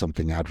REITs or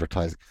something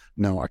advertising.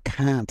 No, I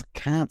can't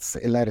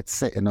let it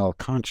sit in all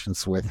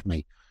conscience with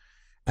me.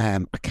 I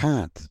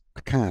can't,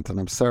 and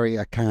I'm sorry,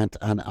 I can't,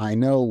 and I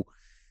know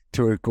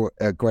to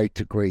a great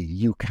degree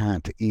you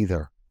can't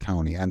either,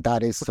 Tony, and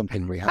that is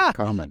something we have in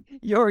common.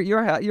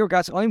 Your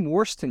guys, I'm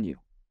worse than you.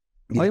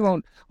 Yeah.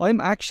 I'm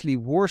actually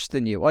worse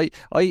than you.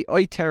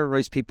 I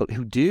terrorize people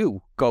who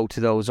do go to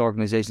those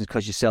organizations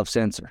because you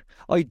self-censor.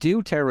 I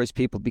do terrorize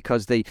people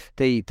because they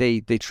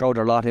throw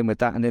their lot in with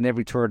that, and then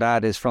every third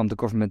ad is from the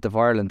government of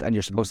Ireland and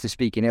you're supposed to be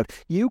speaking out.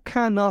 You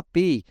cannot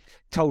be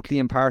totally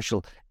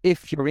impartial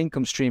if your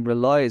income stream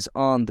relies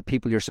on the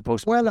people you're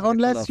supposed to be. Well,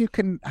 unless you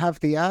can have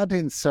the ad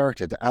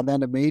inserted and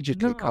then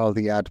immediately call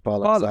the ad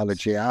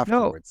bollocksology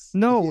afterwards.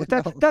 No,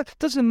 that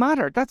doesn't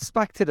matter. That's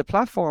back to the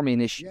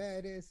platforming issue. Yeah,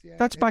 it is. Yeah,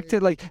 that's back to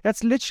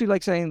that's literally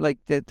like saying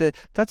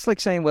that's like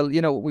saying, well,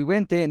 we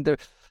went in there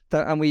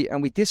and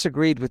we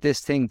disagreed with this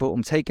thing, but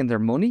I'm taking their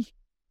money.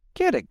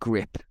 Get a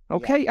grip,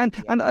 okay? And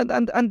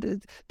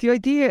the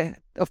idea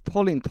of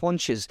pulling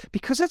punches,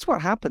 because that's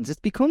what happens.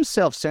 It becomes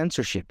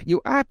self-censorship.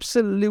 You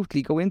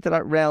absolutely go into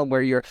that realm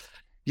where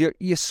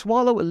you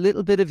swallow a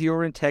little bit of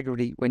your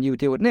integrity when you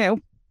do it. Now,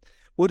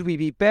 would we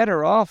be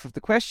better off? If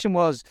the question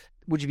was,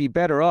 would you be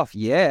better off?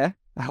 Yeah.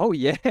 Oh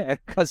yeah,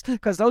 because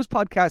those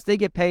podcasts, they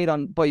get paid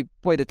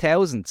by the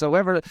thousand. So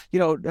whoever,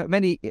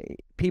 many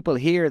people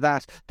hear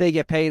that, they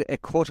get paid a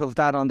cut of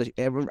that on the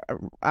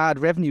ad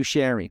revenue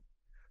sharing.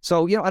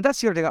 So, and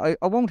that's the other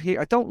thing.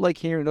 I don't like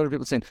hearing other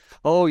people saying,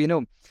 oh,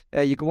 you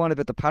go on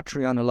about the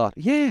Patreon a lot.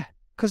 Yeah,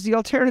 because the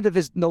alternative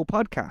is no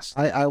podcast.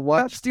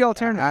 That's the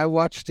alternative. I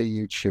watched a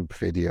YouTube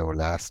video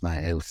last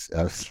night. I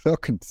was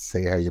looking to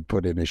see how you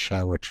put in a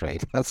shower tray.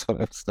 That's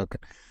what I was looking.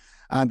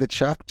 And the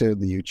chap doing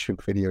the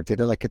YouTube video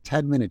did a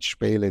 10-minute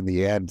spiel in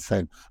the end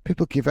saying,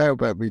 people give out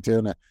about me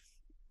doing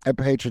a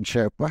patron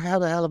show. But how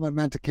the hell am I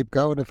meant to keep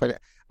going if I...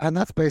 And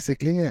that's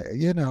basically it,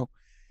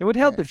 It would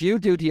help if you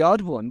do the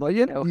odd one, but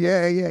Yeah.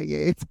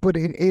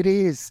 It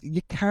is.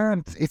 You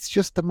can't. It's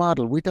just the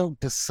model. We don't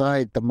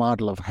decide the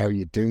model of how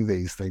you do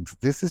these things.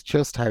 This is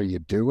just how you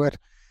do it.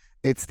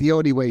 It's the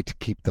only way to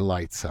keep the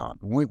lights on.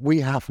 We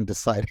haven't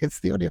decided.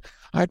 It's the only.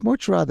 I'd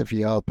much rather if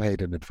you all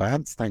paid in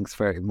advance. Thanks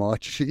very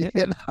much.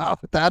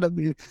 That'd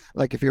be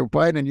like if you're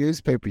buying a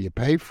newspaper, you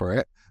pay for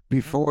it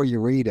before you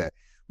read it.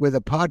 with a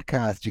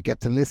podcast, you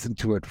get to listen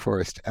to it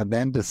first and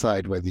then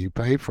decide whether you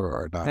pay for it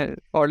or not.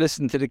 Or you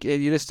listen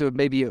to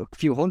maybe a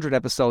few hundred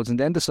episodes and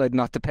then decide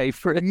not to pay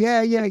for it.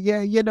 Yeah.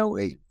 You know,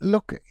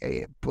 look,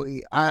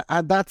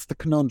 and that's the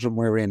conundrum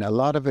we're in. A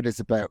lot of it is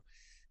about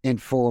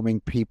informing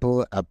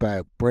people,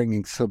 about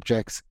bringing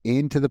subjects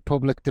into the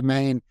public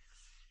domain.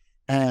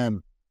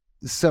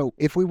 So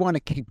if we want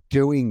to keep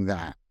doing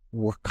that,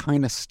 we're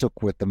kind of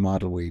stuck with the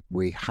model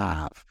we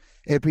have.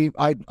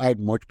 I'd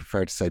much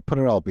prefer to say, put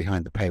it all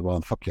behind the paywall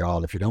and fuck you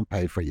all. If you don't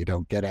pay for it, you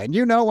don't get it. And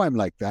you know I'm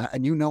like that,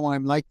 and you know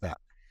I'm like that.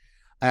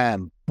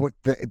 But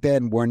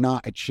then we're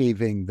not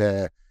achieving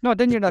then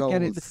you're not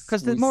getting,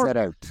 because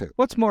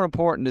what's more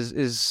important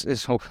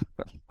is hope.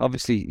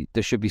 Obviously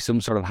there should be some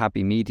sort of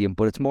happy medium,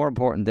 but it's more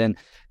important than,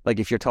 like,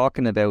 if you're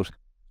talking about,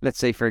 let's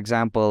say for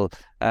example,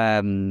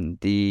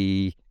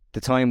 the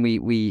time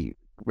we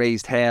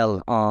raised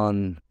hell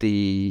on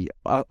the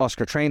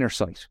Oscar Traynor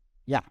site.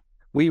 Yeah.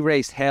 We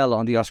raised hell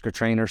on the Oscar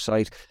Traynor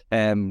site,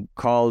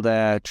 called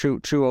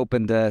True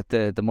opened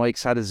the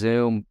mics, had a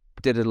Zoom,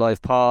 did a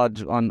live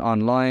pod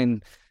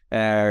online,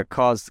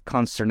 caused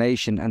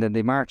consternation, and then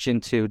they march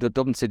into the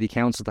Dublin City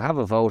Council to have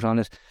a vote on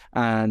it,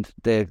 and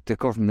the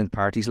government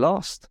parties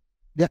lost.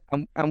 Yeah.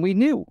 And we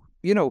knew,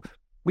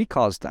 we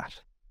caused that.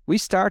 We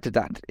started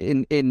that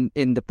in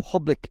the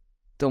public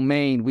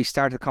domain. We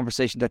started a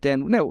conversation that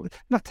then, no,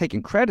 not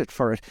taking credit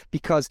for it,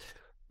 because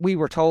we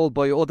were told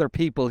by other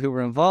people who were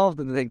involved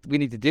and they think we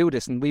need to do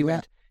this, and we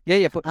went,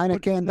 but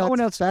again, no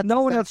one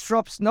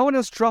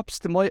else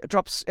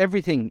drops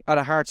everything at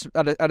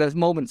a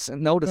moment's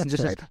notice and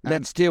just says,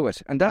 let's do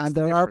it. And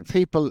there are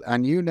people,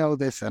 and you know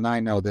this, and I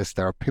know this.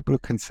 There are people who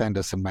can send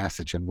us a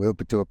message, and we'll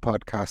do a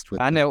podcast with.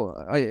 I know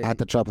at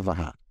the drop of a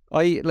hat.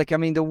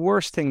 The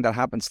worst thing that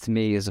happens to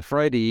me is a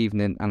Friday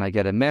evening, and I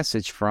get a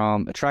message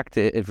from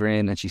Attracta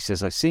Ivrin, and she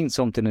says, I've seen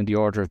something in the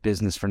order of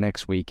business for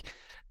next week.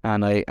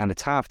 And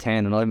it's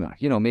 10:30, and I'm,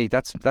 me,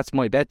 that's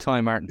my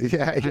bedtime, Martin.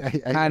 Yeah.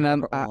 And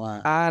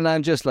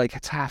I'm just like,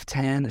 it's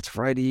 10:30, it's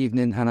Friday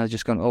evening, and I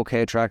just gone,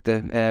 okay,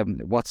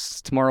 Attracta,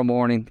 what's tomorrow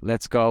morning?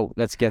 Let's go,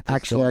 let's get this.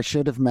 Actually, I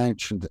should have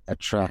mentioned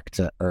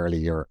Attracta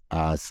earlier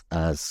as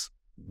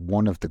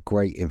one of the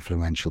great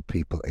influential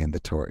people in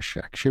the Tourist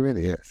Shack. She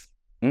really is.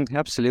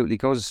 Absolutely,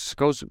 goes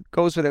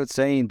without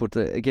saying, but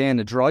again,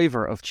 a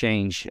driver of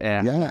change.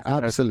 Yeah,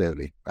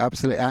 absolutely,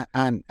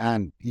 and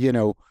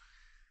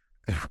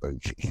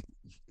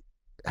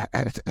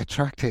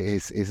Attracta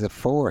is a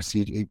force.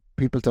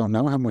 People don't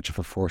know how much of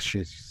a force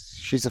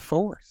she's a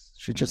force.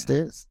 She just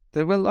is.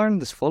 Well,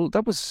 Ireland is full.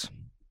 That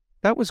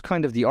was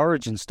kind of the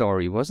origin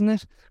story, wasn't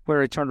it?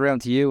 Where I turned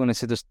around to you and I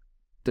said,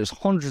 "There's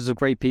hundreds of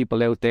great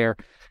people out there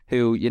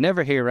who you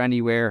never hear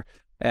anywhere,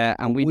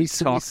 and we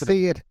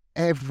see it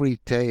every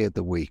day of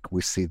the week.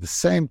 We see the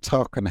same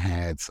talking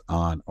heads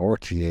on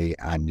RTE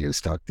and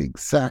Newstalk. The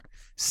exact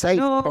same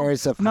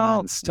pairs of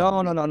hands.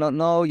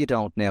 No, you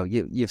don't. Now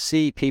you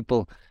see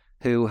people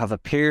who have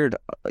appeared.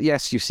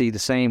 Yes, you see the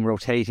same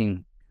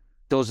rotating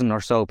dozen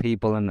or so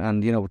people,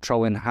 and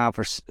throw in half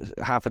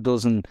a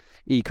dozen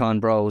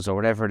econ bros or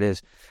whatever it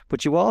is.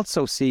 But you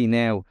also see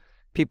now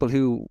people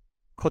who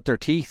cut their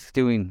teeth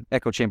doing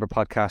echo chamber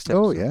podcast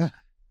episodes. Oh yeah.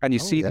 And you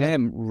see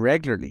them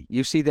regularly.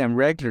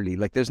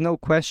 Like, there's no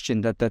question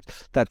that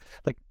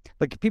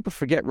like people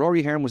forget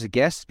Rory Hearn was a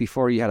guest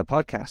before he had a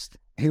podcast.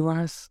 He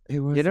was.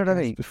 You know what I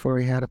mean? Before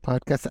he had a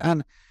podcast,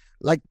 and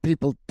like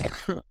people,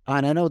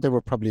 and I know they were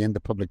probably in the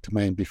public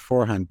domain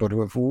beforehand, but who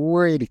have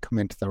really come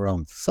into their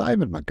own.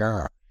 Simon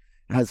McGarr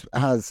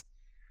has.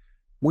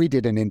 We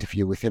did an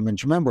interview with him, and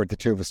do you remember the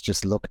two of us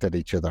just looked at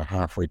each other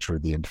halfway through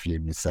the interview,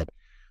 and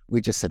we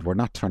just said, we're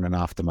not turning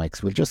off the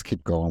mics. We'll just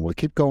keep going. We'll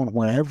keep going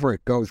wherever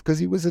it goes, because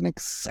he was an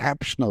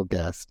exceptional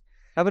guest.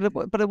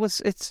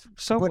 It's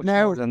so much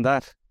more than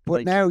that.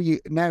 But now you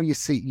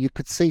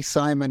could see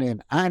Simon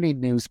in any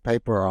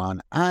newspaper,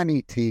 on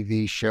any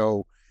TV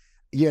show,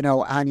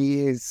 and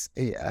he is.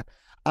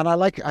 And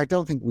I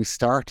don't think we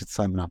started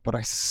Simon up, but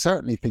I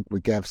certainly think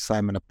we gave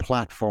Simon a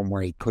platform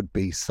where he could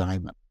be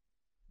Simon.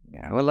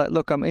 Yeah. Well,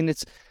 look, I mean,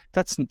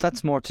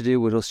 that's more to do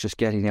with us just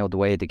getting out of the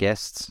way of the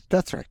guests.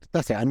 That's right.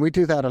 That's it. And we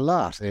do that a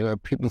lot.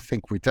 People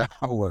think we don't.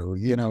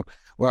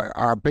 Well,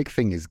 our big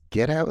thing is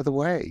get out of the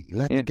way.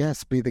 Let the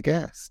guest be the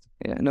guest.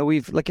 Yeah. No,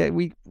 we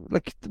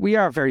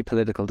are very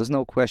political. There's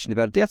no question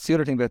about it. That's the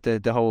other thing about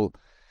the whole.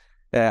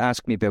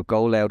 Ask me about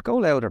Go Loud. Go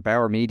Loud or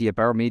Bauer Media.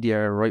 Bauer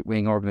Media, a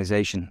right-wing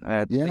organisation.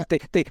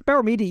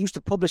 Bauer Media used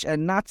to publish a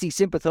Nazi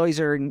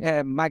sympathiser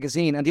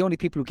magazine, and the only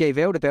people who gave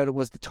out about it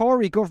was the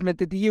Tory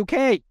government in the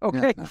UK.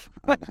 Okay,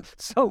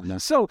 so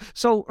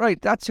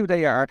right, that's who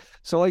they are.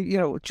 So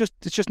it's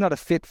just not a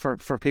fit for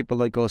people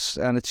like us,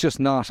 and it's just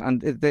not.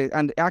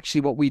 And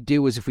actually, what we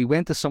do is, if we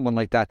went to someone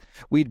like that,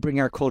 we'd bring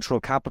our cultural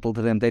capital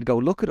to them. They'd go,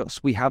 look at us,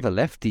 we have a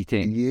lefty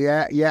thing.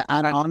 Yeah,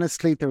 and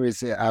honestly, there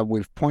is.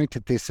 We've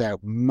pointed this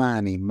out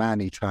many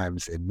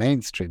times in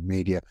mainstream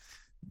media.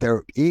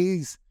 There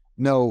is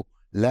no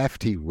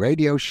lefty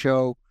radio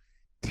show,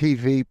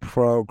 TV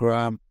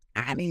program,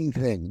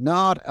 anything,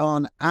 not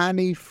on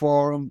any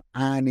forum,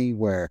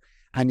 anywhere.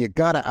 And you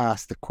got to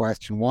ask the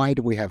question, why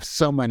do we have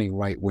so many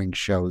right-wing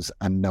shows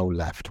and no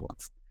left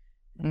ones?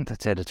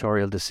 That's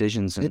editorial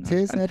decisions. It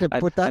is,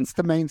 but that's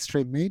the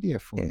mainstream media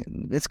for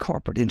you. It's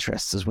corporate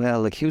interests as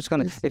well. Like, who's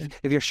going to,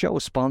 if your show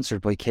is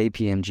sponsored by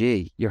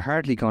KPMG, you're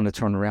hardly going to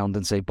turn around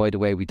and say, by the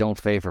way, we don't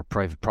favour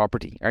private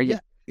property, are you?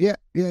 Yeah.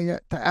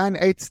 And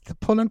it's the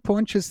pull and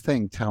punches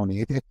thing,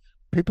 Tony.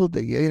 People,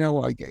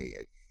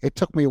 it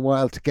took me a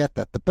while to get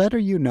that. The better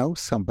you know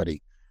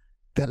somebody,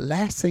 the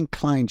less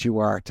inclined you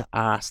are to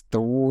ask the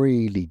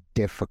really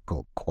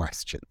difficult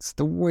questions,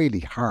 the really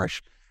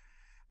harsh.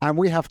 And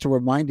we have to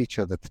remind each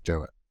other to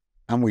do it.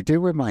 And we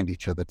do remind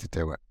each other to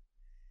do it.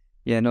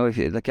 Yeah, no, if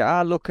you look,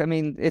 look, I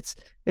mean,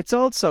 it's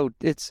also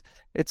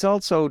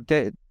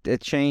a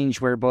change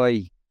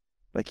whereby,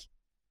 like,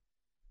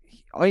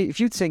 if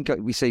you think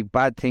we say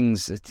bad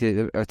things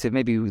to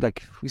maybe,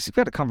 like, we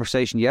had a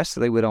conversation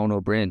yesterday with Owen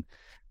O'Brien,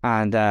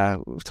 and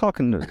we were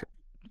talking,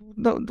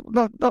 I'll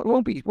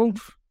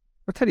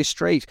tell you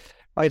straight,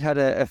 I'd had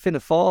a Fianna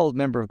Fáil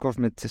member of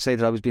government to say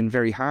that I was being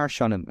very harsh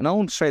on him. And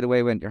Owen straight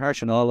away went, you're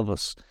harsh on all of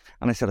us.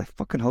 And I said, I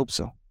fucking hope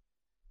so.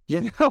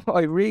 You know,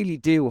 I really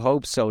do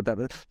hope so.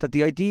 That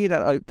the idea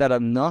that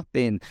I'm not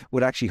being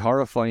would actually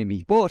horrify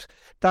me. But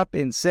that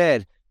being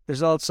said,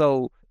 there's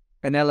also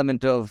an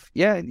element of,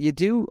 you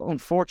do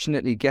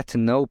unfortunately get to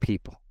know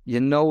people. You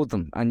know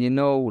them,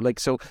 and like,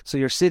 so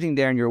you're sitting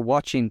there and you're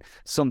watching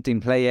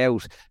something play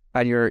out.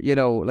 And you're,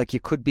 like,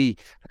 you could be,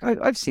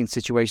 I've seen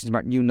situations,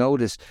 Martin, you know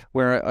this,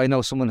 where I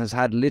know someone has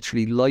had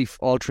literally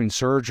life-altering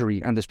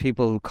surgery and there's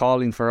people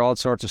calling for all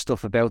sorts of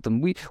stuff about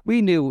them.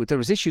 We knew there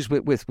was issues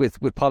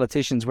with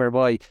politicians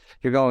whereby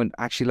you're going,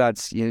 actually,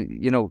 lads,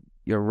 you're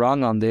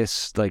wrong on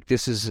this. Like,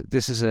 this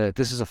is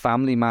a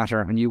family matter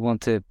and you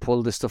want to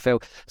pull this stuff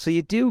out. So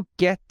you do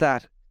get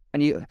that,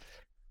 and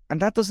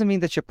that doesn't mean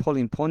that you're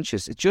pulling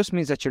punches. It just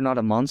means that you're not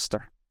a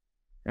monster.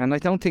 And I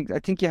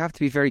think you have to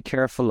be very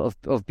careful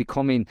of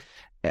becoming,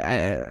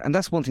 and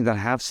that's one thing that I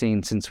have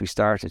seen since we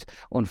started,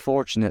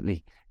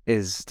 unfortunately,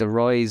 is the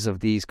rise of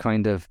these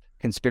kind of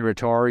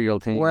conspiratorial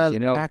things.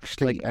 Well,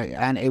 actually,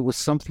 and it was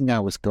something I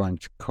was going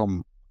to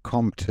come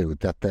to,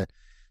 that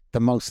the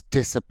most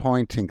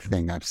disappointing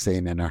thing I've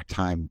seen in our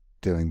time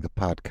doing the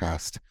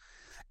podcast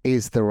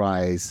is the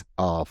rise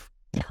of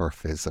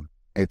turfism.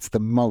 It's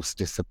the most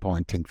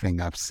disappointing thing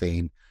I've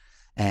seen.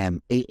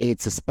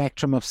 It's a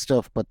spectrum of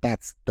stuff, but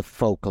that's the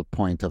focal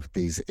point of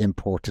these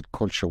imported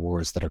culture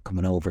wars that are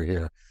coming over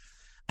here.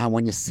 And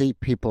when you see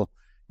people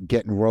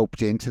getting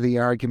roped into the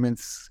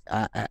arguments,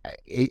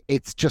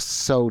 it's just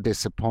so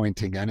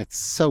disappointing, and it's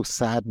so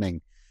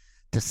saddening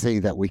to see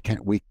that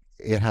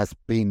it has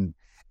been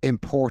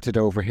imported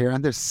over here,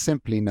 and there's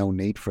simply no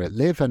need for it.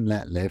 Live and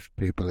let live,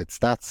 people. It's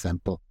that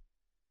simple.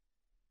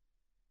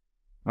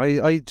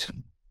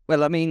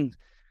 Well, I mean,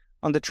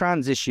 on the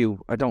trans issue,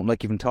 I don't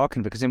like even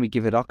talking, because then we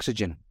give it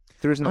oxygen.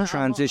 There isn't a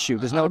trans issue.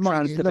 There's no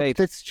trans debate.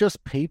 It's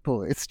just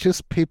people. It's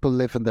just people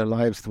living their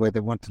lives the way they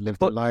want to live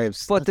their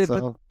lives. But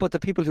the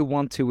people who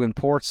want to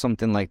import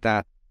something like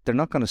that, they're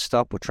not going to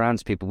stop with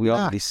trans people. We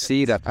already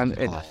see that. And,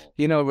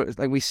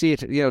 like, we see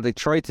it, they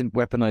try to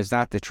weaponize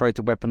that. They try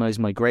to weaponize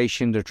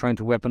migration. They're trying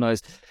to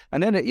weaponize.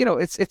 And then,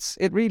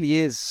 it really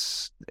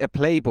is a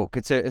playbook.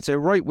 It's a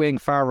right-wing,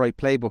 far-right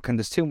playbook, and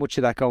there's too much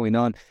of that going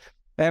on.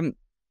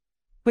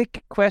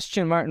 Quick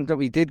question, Martin, that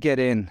we did get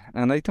in,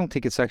 and I don't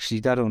think it's actually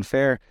that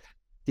unfair.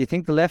 Do you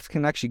think the left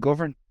can actually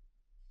govern?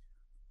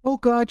 Oh,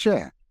 God,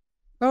 yeah.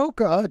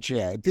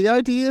 The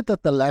idea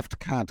that the left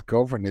can't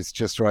govern is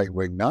just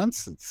right-wing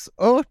nonsense.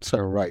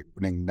 Utter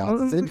right-wing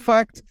nonsense. In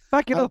fact...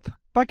 Back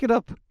it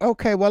up.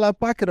 Okay, well, I'll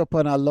back it up,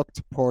 and I'll look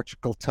to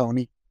Portugal,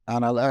 Tony.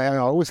 And I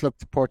always look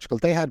to Portugal.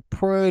 They had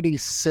pretty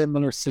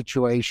similar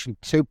situation.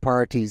 Two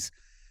parties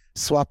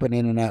swapping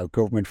in and out of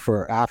government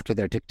after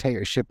their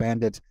dictatorship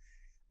ended.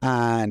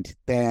 And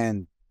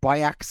then, by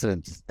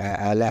accident,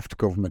 a left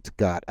government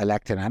got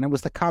elected, and it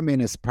was the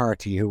Communist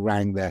Party who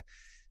rang the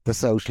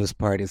Socialist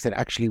Party and said,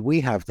 actually,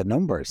 we have the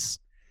numbers.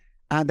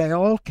 And they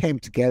all came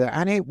together,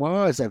 and it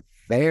was a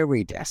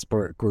very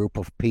desperate group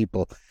of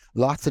people,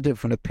 lots of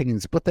different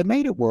opinions, but they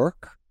made it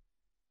work.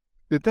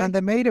 Did they? And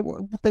they made it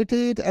work. They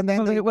did. And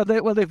then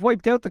they've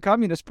wiped out the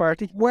Communist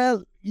Party.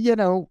 Well, they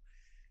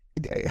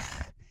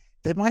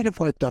might have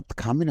wiped out the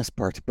Communist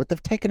Party, but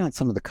they've taken on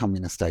some of the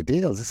communist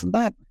ideals, isn't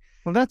that?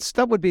 Well,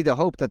 that would be the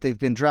hope, that they've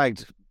been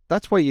dragged.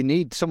 That's why you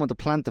need someone to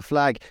plant the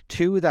flag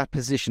to that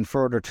position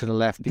further to the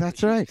left.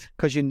 That's right.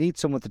 Because you need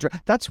someone to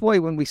drag. That's why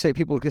when we say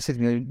people say to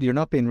me, you're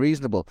not being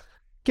reasonable,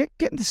 get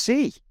in the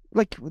sea.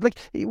 Like,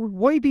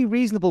 why be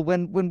reasonable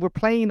when we're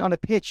playing on a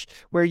pitch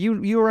where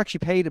you're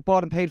actually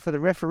bought and paid for the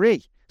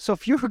referee? So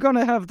if you're going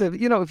to have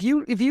if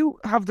you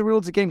have the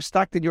rules of the game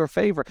stacked in your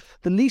favour,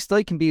 the least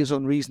I can be is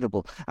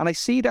unreasonable. And I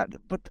see that,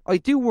 but I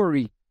do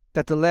worry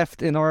that the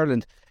left in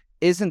Ireland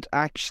isn't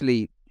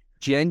actually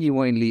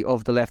genuinely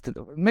of the left.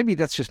 Maybe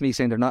that's just me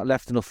saying they're not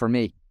left enough for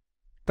me.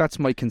 That's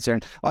my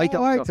concern. I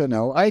don't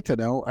know. I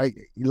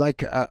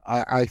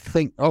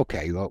think,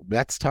 okay, well,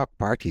 let's talk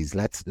parties.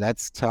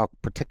 Let's talk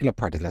particular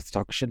parties. Let's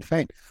talk Sinn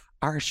Féin.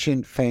 Are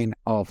Sinn Féin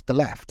of the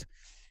left?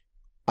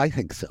 I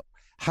think so.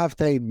 Have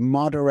they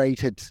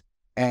moderated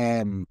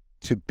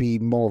to be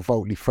more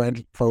voter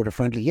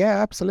friendly?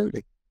 Yeah,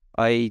 absolutely.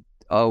 I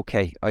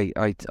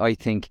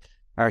think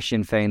our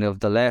Sinn Féin of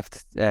the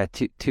left,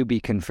 to be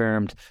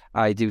confirmed.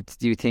 Do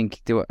you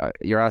think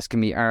you're asking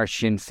me, are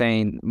Sinn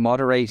Féin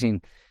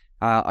moderating?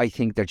 I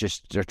think they're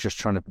just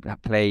trying to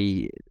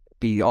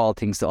be all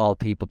things to all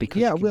people,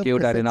 because you can do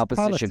that in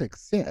opposition.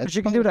 Politics. Yeah, because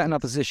you can do that in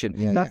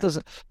opposition.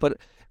 Doesn't.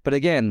 But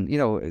again,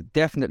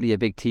 definitely a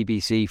big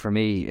TBC for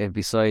me.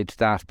 Besides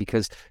that,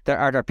 because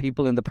there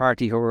people in the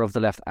party who are of the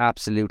left.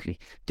 Absolutely.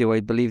 Do I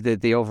believe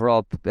that the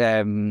overall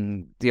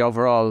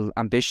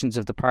ambitions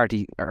of the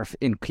party are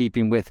in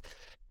keeping with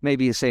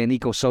maybe, say, an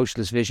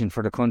eco-socialist vision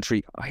for the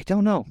country? I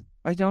don't know.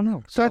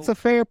 So that's a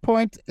fair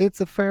point.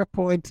 It's a fair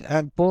point,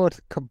 but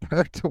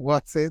compared to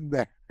what's in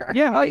there.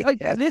 Yeah, I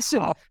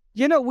listen.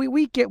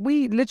 We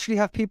literally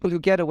have people who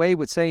get away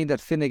with saying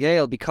that Fine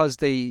Gael, because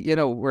they,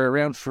 were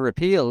around for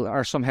repeal,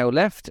 are somehow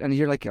left, and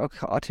you're like, oh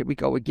God, here we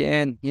go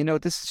again.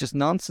 This is just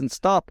nonsense.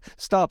 Stop.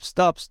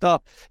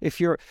 If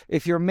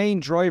your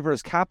main driver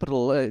is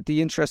capital,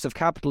 the interest of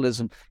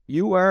capitalism,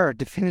 you are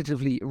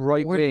definitively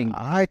right wing.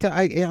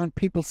 And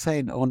people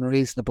saying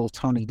unreasonable,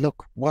 Tony.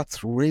 Look,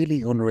 what's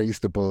really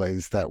unreasonable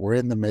is that we're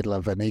in the middle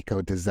of an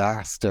eco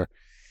disaster.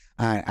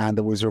 And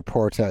there was a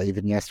report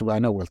even yesterday. I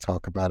know we'll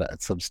talk about it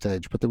at some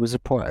stage, but there was a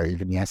report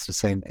even yesterday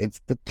saying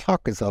the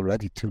clock is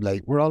already too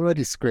late. We're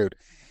already screwed.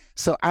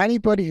 So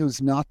anybody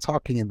who's not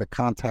talking in the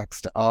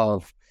context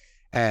of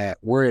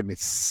we're in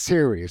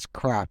serious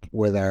crap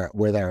with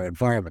our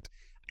environment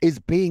is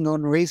being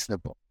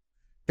unreasonable.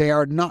 They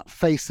are not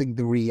facing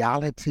the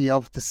reality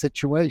of the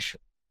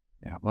situation.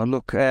 Yeah. Well,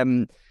 look,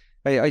 I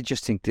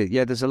just think that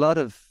there's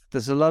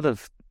a lot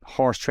of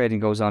horse trading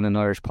goes on in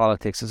Irish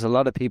politics. There's a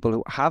lot of people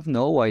who have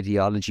no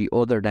ideology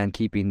other than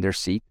keeping their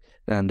seat.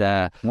 And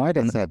why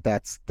does that?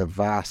 That's the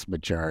vast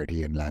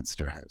majority in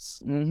Leinster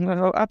House.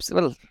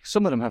 Absolutely. Well,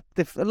 some of them have.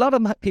 A lot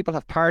of people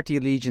have party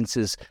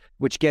allegiances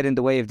which get in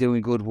the way of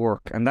doing good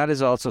work, and that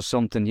is also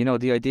something.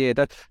 The idea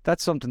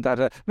that's something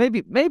that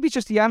maybe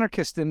just the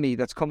anarchist in me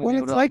that's coming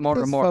out like more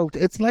and more. Vote.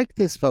 It's like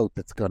this vote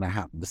that's going to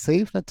happen this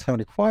evening,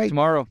 Tony. Why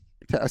tomorrow?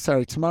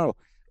 Tomorrow.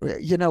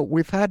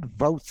 We've had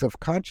votes of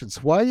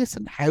conscience. Why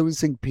isn't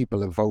housing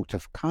people a vote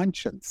of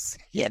conscience?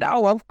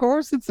 Of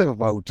course it's a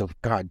vote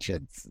of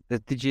conscience.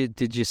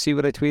 Did you see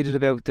what I tweeted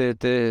about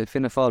the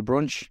Fianna Fáil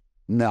brunch?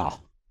 No.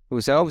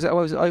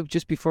 I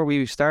just before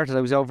we started,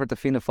 I was over at the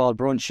Fianna Fáil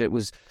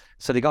brunch.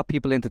 So they got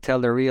people in to tell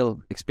their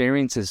real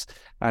experiences,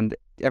 and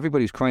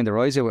everybody was crying their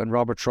eyes out. And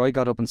Robert Troy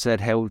got up and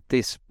said how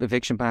this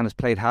eviction ban has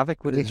played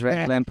havoc with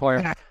Israel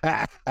empire.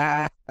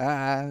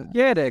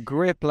 The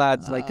grip,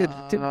 lads. Like,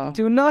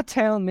 do not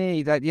tell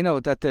me that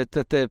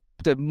that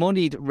the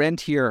moneyed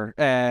rentier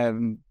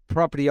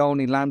property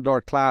owning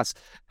landlord class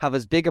have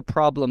as big a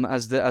problem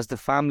as the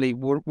family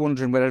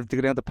wondering whether to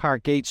go down to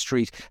Parkgate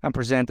Street and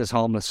present as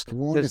homeless.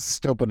 One is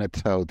stubbing a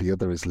toe, the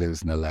other is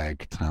losing a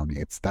leg, Tony.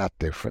 It's that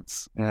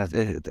difference. And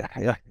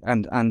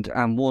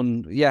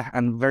one,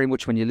 and very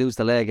much when you lose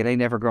the leg, it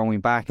ain't ever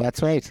growing back.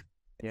 That's right.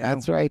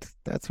 That's right.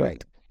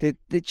 There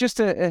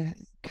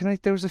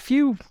was a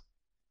few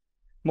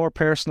more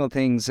personal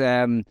things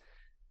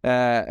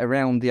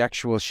around the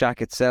actual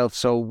shack itself.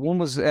 So one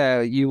was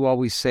you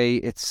always say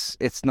it's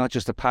not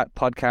just a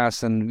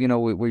podcast, and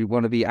we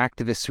want to be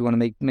activists who want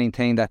to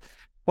maintain that.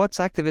 What's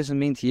activism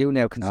mean to you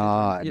now? No.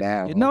 I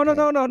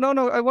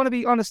want to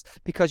be honest,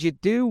 because you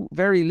do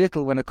very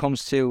little when it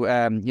comes to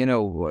I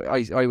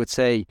would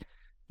say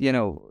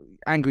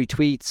angry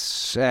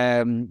tweets.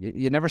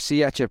 You never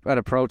see at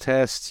a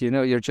protest.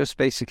 You're just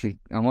basically,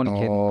 I'm only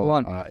kidding. Go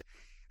on.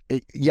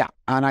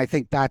 And I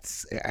think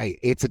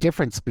it's a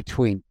difference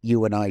between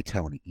you and I,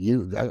 Tony.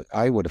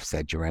 I would have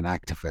said you're an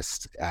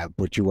activist,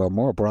 but you are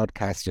more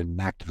broadcaster than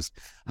an activist,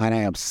 and I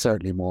am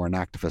certainly more an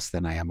activist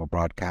than I am a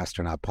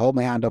broadcaster. And I'll hold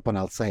my hand up and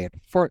I'll say it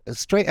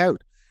straight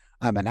out.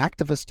 I'm an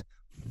activist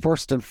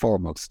first and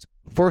foremost,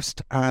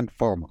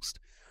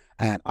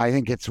 and I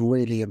think it's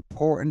really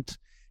important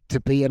to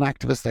be an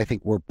activist. I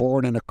think we're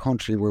born in a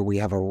country where we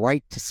have a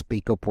right to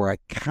speak up, where I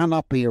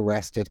cannot be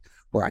arrested,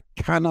 where I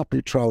cannot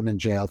be thrown in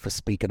jail for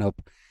speaking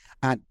up.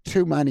 And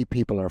too many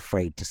people are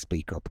afraid to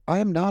speak up. I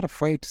am not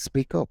afraid to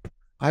speak up.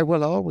 I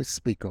will always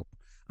speak up.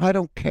 I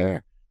don't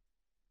care.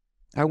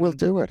 I will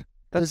do it.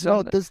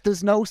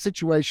 There's no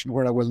situation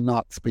where I will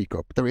not speak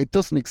up. It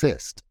doesn't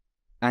exist.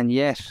 And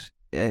yet,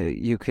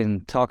 you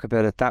can talk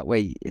about it that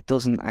way. It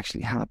doesn't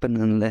actually happen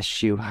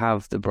unless you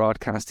have the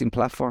broadcasting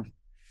platform.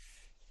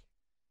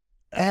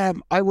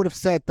 I would have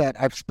said that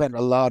I've spent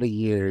a lot of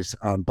years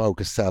on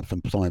bogus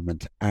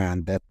self-employment,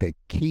 and that the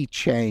key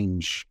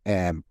change,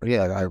 I've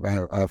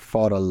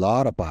fought a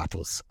lot of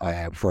battles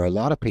for a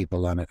lot of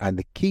people on it, and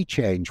the key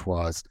change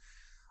was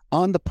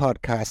on the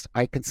podcast,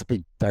 I can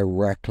speak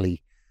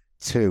directly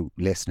to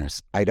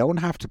listeners. I don't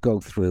have to go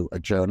through a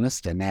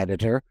journalist, an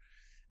editor.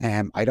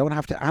 I don't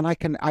have to, and I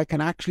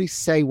can actually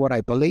say what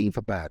I believe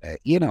about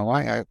it. You know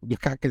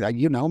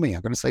me.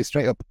 I'm going to say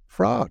straight up,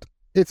 fraud.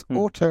 It's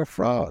utter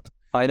fraud.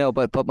 I know,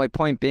 but my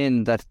point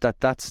being that's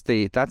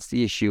the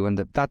issue, and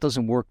that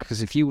doesn't work,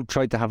 because if you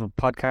tried to have a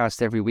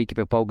podcast every week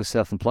about bogus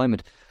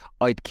self-employment,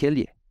 I'd kill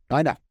you.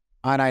 I know,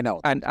 and I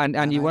know,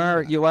 and you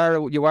are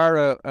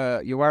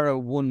a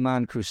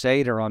one-man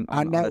crusader on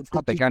the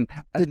topic, and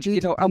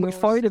we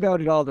fight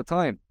about it all the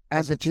time.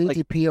 And the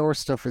GDPR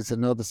stuff is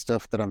another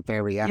stuff that I'm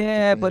very active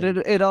Yeah, in. but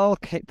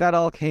that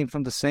all came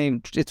from the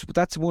same.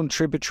 That's one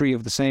tributary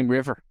of the same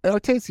river. Oh,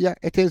 it is, yeah,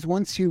 it is.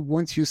 Once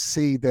you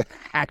see that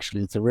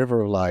actually it's a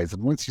river of lies,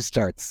 and once you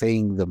start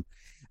seeing them,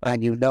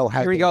 and you know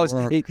how here he goes.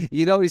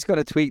 He's going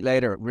to tweet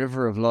later,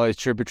 "River of lies,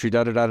 tributary,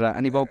 da da da da,"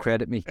 and he won't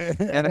credit me.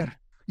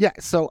 Yeah,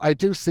 so I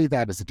do see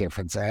that as a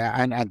difference,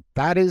 and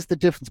that is the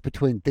difference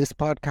between this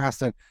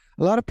podcast and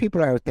a lot of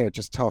people out there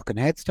just talking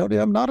heads. Tony,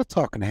 I'm not a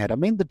talking head.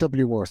 I'm in the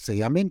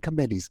WRC. I'm in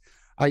committees.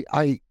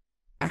 I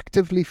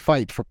actively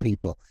fight for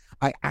people.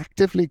 I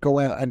actively go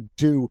out and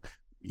do.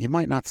 You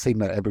might not see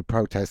me at every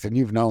protest, and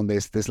you've known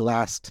this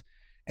last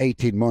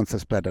 18 months. I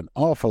spent an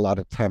awful lot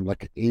of time,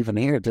 like even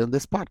here doing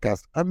this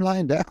podcast. I'm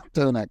lying down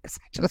doing it because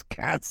I just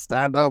can't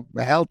stand up.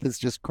 My health is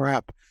just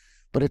crap.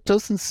 But it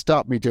doesn't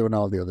stop me doing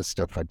all the other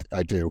stuff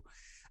I do.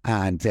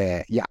 And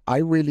I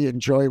really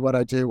enjoy what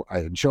I do. I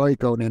enjoy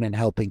going in and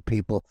helping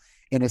people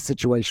in a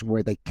situation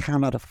where they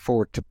cannot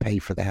afford to pay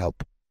for the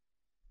help.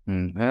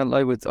 Well,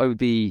 I would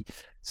be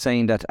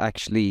saying that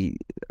actually,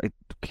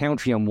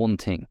 countering on one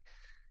thing,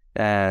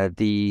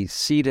 the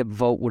CEDA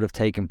vote would have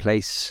taken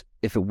place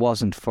if it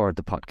wasn't for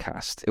the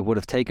podcast. It would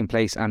have taken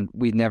place, and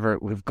we'd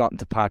gotten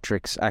to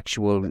Patrick's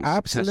actual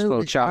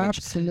successful challenge.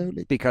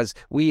 Absolutely. Because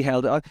we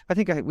held, I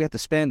think we had to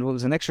spend, what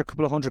was an extra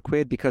couple of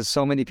 £100 because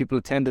so many people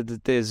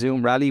attended the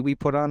Zoom rally we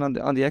put on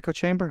the echo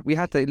chamber. We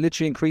had to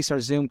literally increase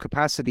our Zoom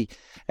capacity.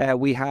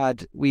 We've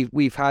had,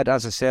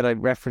 as I said, I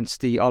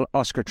referenced the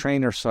Oscar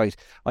Traynor site.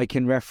 I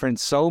can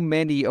reference so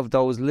many of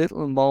those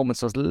little moments,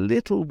 those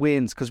little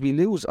wins, because we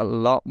lose a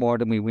lot more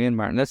than we win,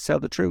 Martin. Let's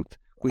tell the truth.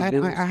 We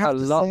lose a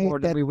lot more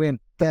than we win.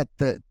 That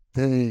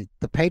the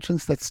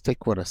patrons that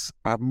stick with us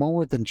are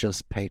more than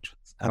just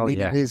patrons. I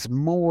mean, it is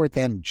more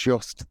than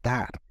just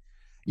that.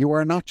 You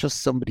are not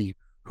just somebody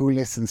who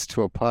listens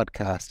to a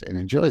podcast and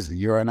enjoys it.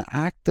 You're an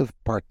active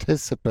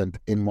participant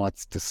in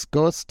what's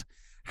discussed,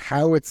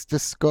 how it's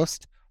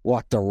discussed,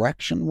 what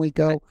direction we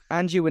go.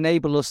 And you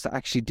enable us to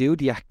actually do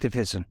the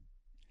activism.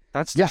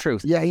 That's the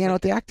truth. Yeah,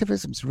 the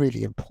activism is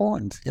really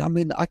important. I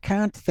mean, I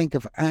can't think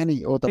of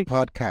any other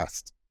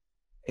podcast.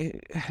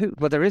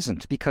 Well, there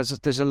isn't, because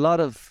there's a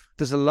lot of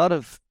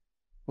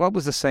what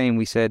was the saying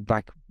we said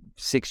back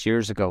 6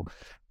 years ago?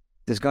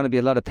 There's going to be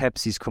a lot of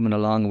Pepsis coming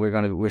along. We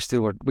were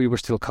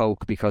still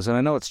Coke, because, and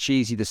I know it's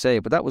cheesy to say,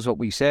 but that was what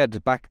we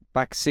said back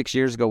 6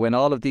 years ago, when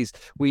all of these,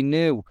 we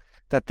knew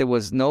that there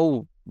was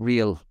no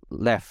real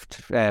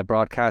left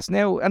broadcast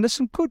now, and there's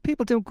some good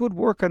people doing good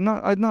work. I'm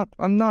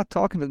not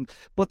talking to them,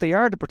 but they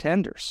are the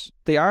pretenders.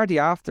 They are the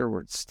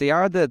afterwards. They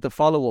are the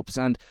follow-ups,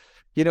 and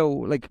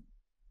like.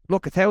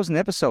 Look, 1,000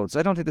 episodes.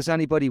 I don't think there's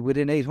anybody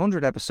within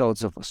 800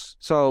 episodes of us.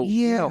 So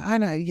I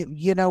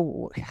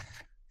know.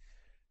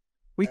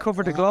 We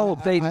cover the globe.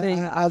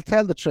 I'll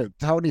tell the truth.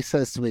 Tony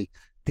says to me,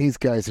 "These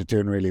guys are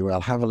doing really well.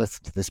 Have a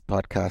listen to this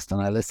podcast."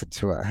 And I listen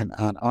to it,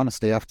 and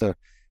honestly, after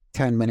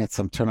 10 minutes,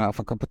 I'm turning off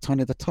and going, "But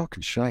Tony, they're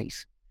talking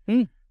shite."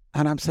 And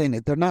I'm saying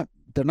they're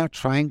not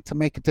trying to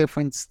make a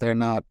difference. They're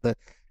not.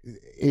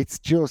 It's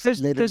just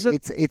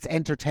it's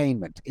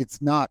entertainment.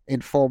 It's not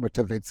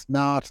informative. It's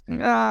not.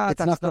 It's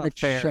not going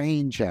to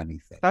change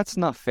anything. That's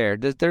not fair.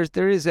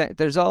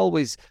 There's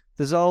always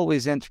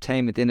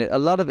entertainment in it. A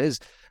lot of it is.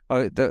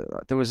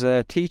 There was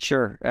a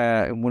teacher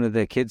in one of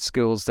the kids'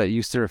 schools that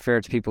used to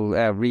refer to people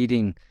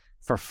reading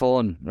for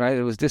fun. Right?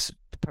 It was this.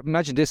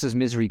 Imagine this as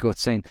Misery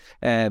Guts saying,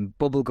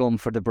 "Bubble gum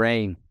for the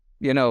brain."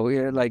 And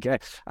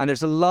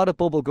there's a lot of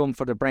bubble gum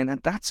for the brain, and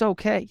that's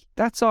okay.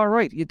 That's all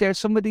right. There's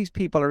some of these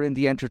people are in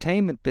the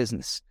entertainment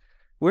business.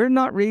 We're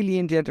not really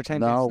in the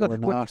entertainment. No,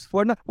 business.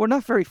 We're not. We're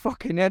not very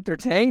fucking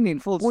entertaining.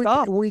 Full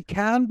stop. We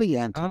can be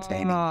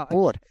entertaining,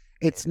 but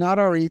it's not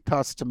our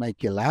ethos to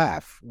make you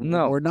laugh.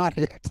 No, we're not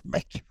here to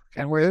make you,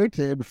 and we're here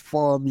to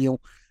inform you,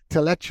 to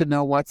let you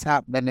know what's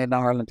happening in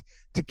Ireland,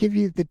 to give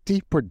you the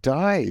deeper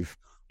dive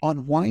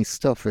on why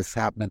stuff is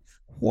happening,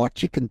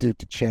 what you can do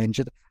to change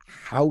it,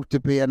 how to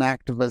be an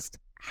activist,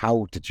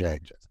 how to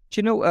change it. Do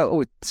you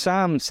know,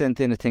 Sam sent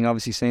in a thing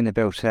obviously saying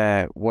about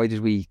why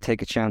did we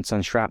take a chance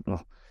on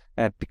shrapnel?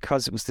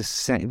 Because it was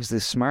the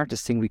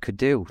smartest thing we could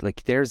do.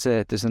 Like there's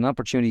an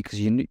opportunity,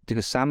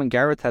 because Sam and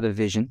Gareth had a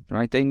vision,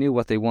 right? They knew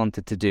what they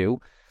wanted to do,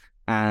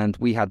 and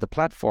we had the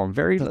platform.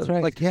 That's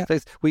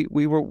right,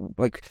 we were,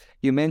 like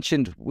you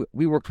mentioned,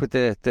 we worked with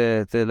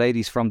the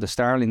ladies from the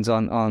Starlings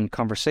on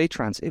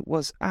Conversatrans. It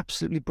was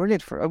absolutely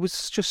brilliant. It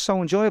was just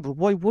so enjoyable.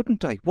 Why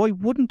wouldn't I? Why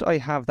wouldn't I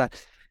have that?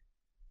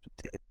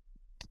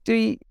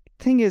 The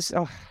thing is,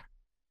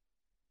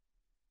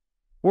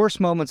 worst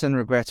moments and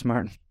regrets,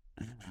 Martin.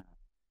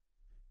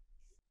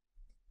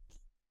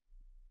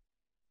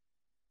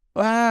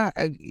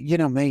 You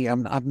know me,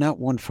 I'm not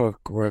one for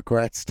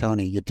regrets,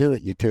 Tony. You do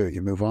it, you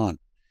move on.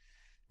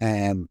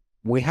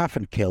 we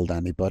haven't killed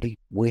anybody.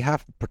 We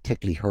haven't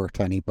particularly hurt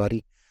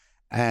anybody.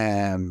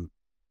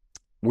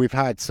 We've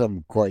had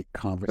some great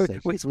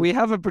conversations. We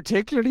haven't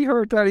particularly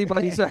hurt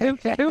anybody. So we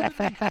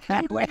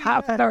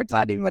haven't hurt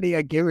anybody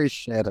I give a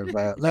shit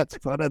about. Let's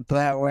put it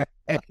that way.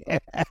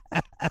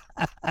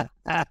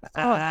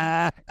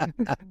 I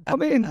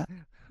mean,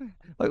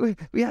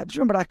 we had,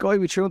 remember that guy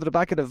we threw into the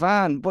back of the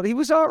van, but he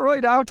was all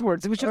right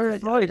afterwards. It was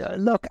just right.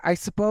 Look, I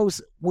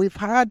suppose we've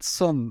had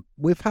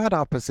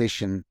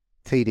opposition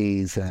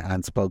TDs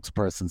and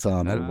spokespersons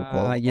on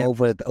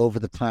over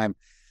the time.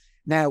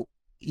 Now,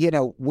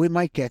 we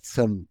might get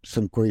some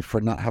grief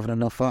for not having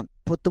enough on,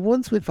 but the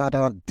ones we've had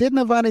on didn't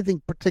have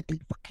anything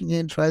particularly fucking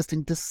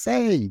interesting to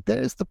say.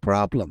 There's the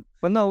problem.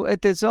 Well, no,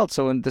 there's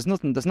also, and there's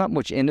not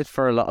much in it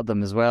for a lot of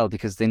them as well,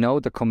 because they know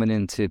they're coming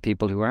into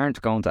people who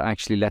aren't going to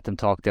actually let them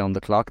talk down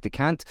the clock. They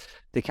can't,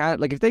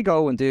 like, if they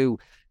go and do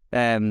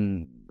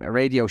a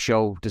radio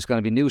show, there's going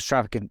to be news,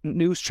 traffic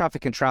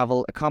and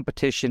travel, a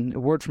competition, a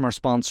word from our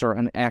sponsor,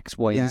 and X,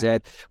 Y, and Z.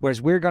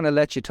 Whereas we're going to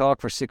let you talk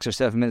for 6 or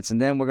 7 minutes,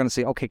 and then we're going to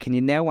say, okay, can you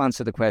now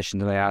answer the question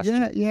that I asked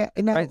you? Yeah.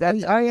 No, right,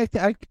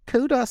 I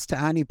kudos to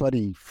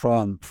anybody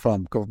from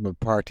government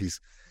parties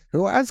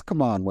who has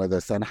come on with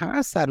us and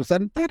has said us,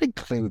 and that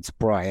includes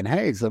Brian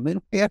Hayes. I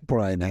mean, we had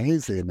Brian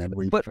Hayes in, and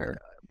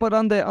but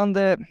on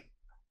the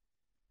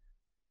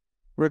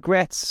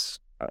regrets,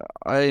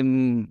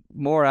 I'm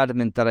more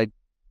adamant that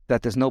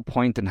there's no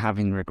point in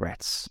having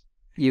regrets.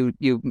 You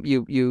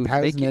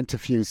thousand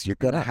interviews, you're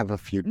gonna have a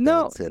few.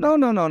 No.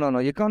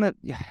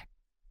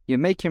 You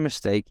make your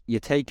mistake, you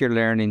take your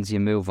learnings,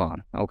 you move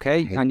on.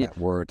 Okay, that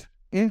word.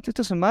 Yeah, it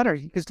doesn't matter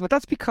but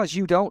that's because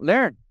you don't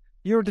learn.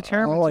 You're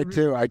determined. Oh, I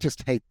do. I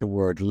just hate the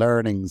word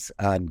learnings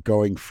and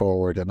going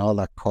forward and all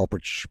that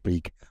corporate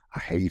speak. I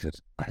hate it.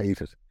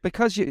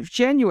 Because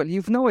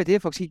you've no idea,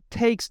 folks. He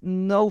takes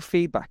no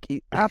feedback.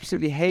 He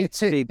absolutely hates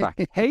feedback.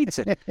 Hates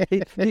it.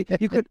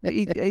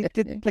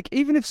 Like,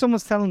 even if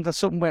someone's telling him that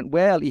something went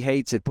well, he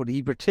hates it. But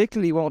he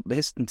particularly won't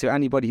listen to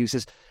anybody who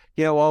says,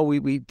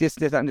 we this,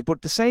 that.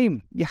 But the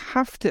same, you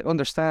have to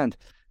understand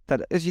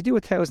that as you do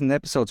 1,000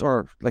 episodes,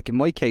 or like in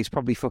my case,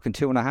 probably fucking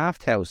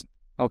 2,500.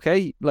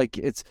 Okay, like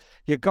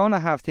you're gonna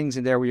have things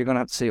in there where you're gonna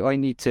have to say, I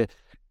need to.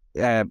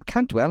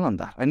 Can't dwell on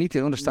that. I need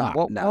to understand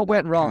what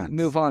went wrong.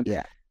 Move on.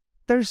 Yeah.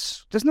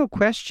 There's no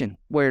question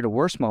where the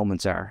worst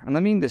moments are, and I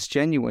mean this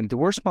genuine. The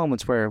worst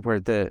moments where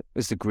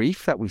is the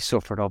grief that we've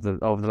suffered over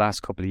the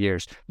last couple of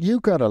years. You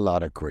got a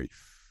lot of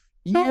grief.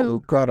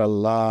 You got a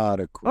lot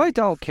of grief. I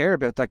don't care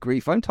about that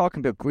grief. I'm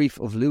talking about grief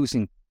of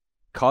losing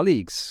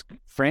colleagues,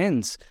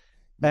 friends.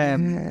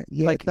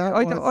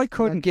 I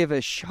couldn't give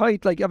a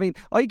shite. Like, I mean,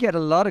 I get a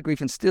lot of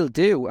grief and still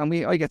do.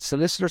 I get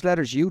solicitors'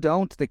 letters. You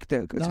don't.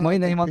 It's my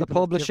name on the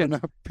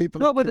publishing. People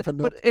have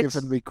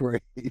given me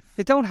grief.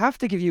 They don't have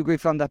to give you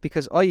grief on that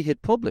because I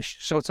hit publish,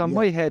 so it's on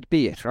my head.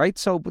 Be it right.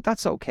 So, but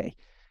that's okay.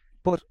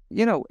 But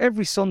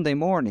every Sunday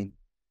morning,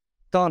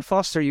 Dawn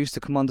Foster used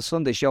to come on the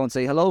Sunday show and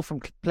say hello from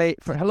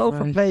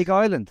Plague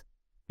Island.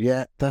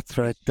 Yeah, that's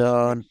right,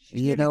 Dawn.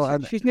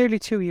 She's nearly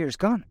 2 years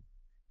gone.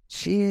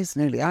 She is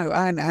nearly,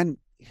 and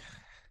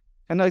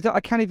I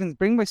can't even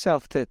bring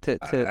myself to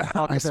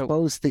talk I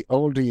suppose the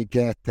older you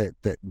get,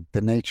 the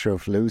nature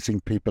of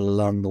losing people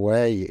along the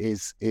way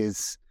is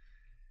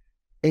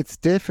it's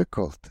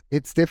difficult.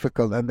 It's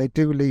difficult, and they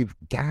do leave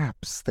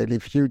gaps. They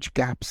leave huge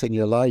gaps in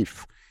your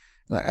life.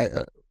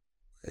 I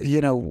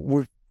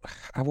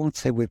won't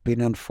say we've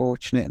been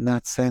unfortunate in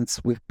that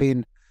sense. We've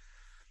been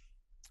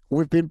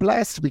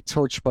blessed to be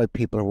touched by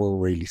people who were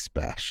really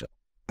special,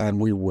 and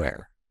we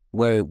were.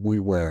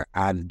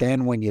 And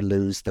then when you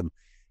lose them,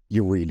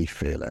 you really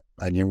feel it,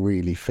 and you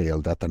really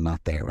feel that they're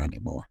not there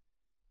anymore.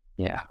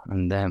 Yeah,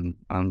 and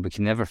we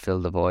can never fill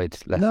the void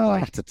left.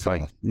 Not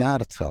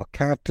at all.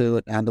 Can't do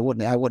it, and I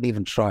wouldn't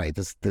even try.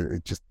 It's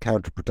just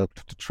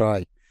counterproductive to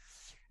try.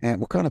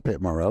 And we're kind of a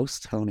bit morose,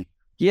 Tony.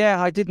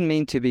 Yeah, I didn't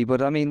mean to be,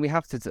 but I mean, we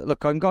have to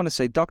look. I'm going to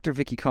say Dr.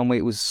 Vicky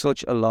Conway was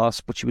such a loss,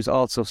 but she was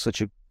also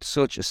such a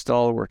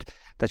stalwart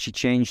that she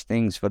changed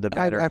things for the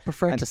better. I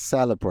prefer to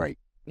celebrate.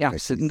 Yeah,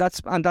 so, and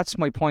that's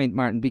my point,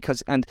 Martin.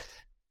 Because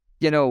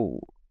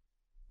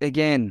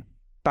again,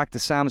 back to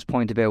Sam's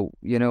point about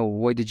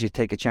why did you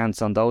take a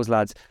chance on those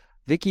lads?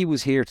 Vicky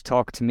was here to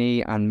talk to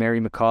me and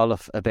Mary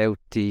McAuliffe about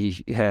the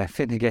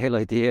Fine Gael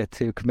idea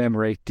to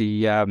commemorate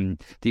the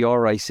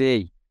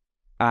RIC,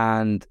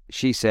 and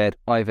she said,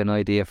 I have an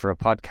idea for a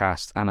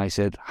podcast, and I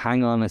said,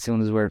 hang on, as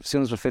soon as we're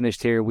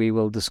finished here, we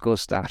will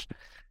discuss that.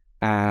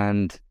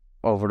 And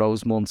over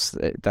those months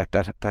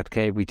that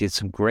came, we did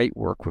some great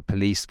work with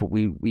police, but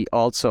we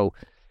also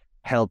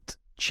helped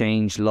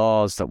change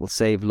laws that will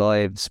save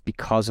lives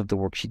because of the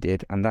work she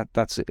did, and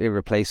that's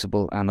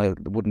irreplaceable, and I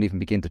wouldn't even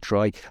begin to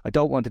try. I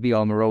don't want to be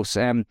all morose.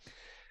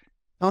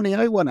 Tony,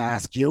 I want to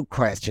ask you a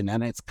question,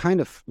 and it's kind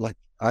of like,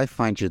 I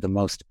find you the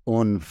most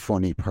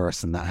unfunny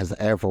person that has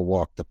ever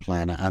walked the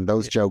planet, and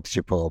those jokes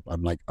you pull up,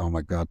 I'm like, oh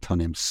my God,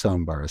 Tony, I'm so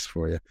embarrassed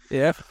for you.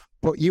 Yeah.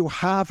 But you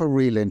have a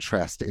real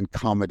interest in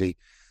comedy,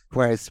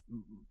 whereas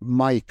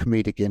my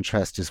comedic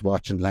interest is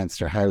watching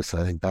Leinster House.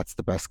 I think that's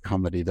the best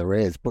comedy there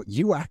is. But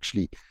you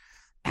actually,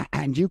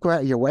 and you go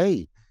out of your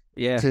way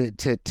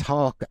to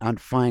talk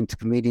and find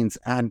comedians,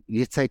 and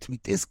you'd say to me,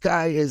 this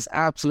guy is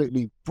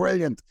absolutely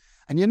brilliant.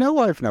 And you know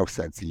I've no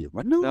sense of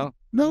humor.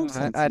 No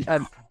sense of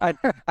humor.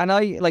 And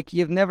I, like,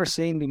 you've never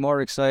seen me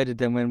more excited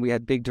than when we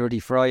had Big Dirty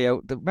Fry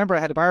out. Remember, I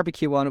had a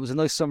barbecue on. It was a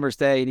nice summer's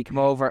day, and he came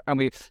over,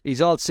 and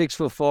he's all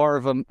 6'4"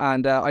 of him.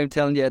 And I'm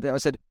telling you, I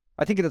said,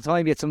 I think at the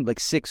time he had something like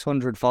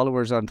 600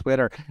 followers on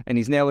Twitter, and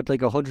he's now at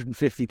like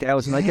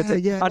 150,000.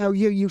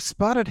 You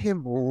spotted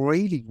him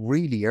really,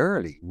 really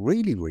early.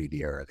 Really,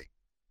 really early.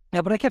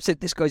 Yeah, but I kept saying,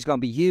 this guy's going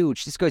to be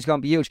huge. This guy's going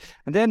to be huge.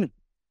 And then,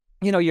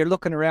 you know, you're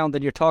looking around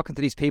and you're talking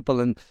to these people,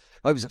 and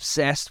I was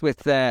obsessed with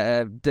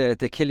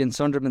the Killian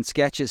Sunderland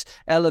sketches.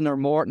 Eleanor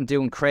Morton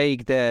doing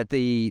Craig,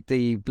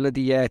 the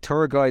bloody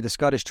tour guide, the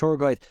Scottish tour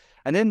guide.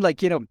 And then,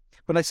 like, you know,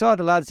 when I saw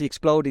the lads, the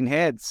Exploding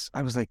Heads,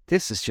 I was like,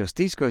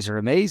 these guys are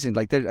amazing.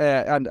 Like,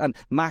 and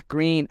Matt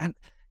Green. And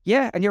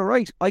yeah, and you're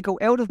right. I go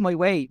out of my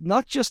way,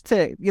 not just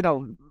to, you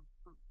know,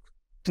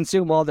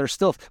 consume all their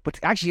stuff, but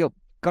actually,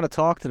 got to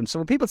talk to them. So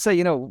when people say,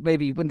 you know,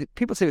 maybe when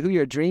people say who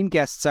your dream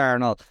guests are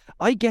and all,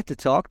 I get to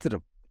talk to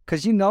them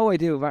because you know I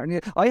do,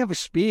 Martin. I have a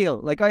spiel.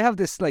 Like, I have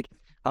this, like,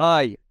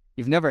 hi,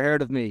 you've never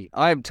heard of me.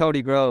 I'm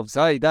Tony Groves.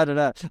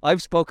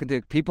 I've spoken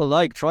to people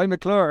like Troy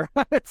McClure.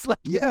 It's like,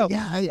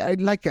 I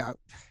like.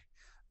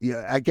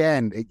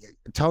 Again,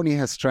 Tony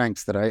has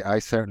strengths that I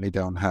certainly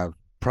don't have.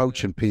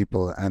 Approaching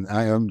people, and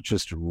I am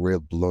just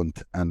real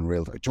blunt and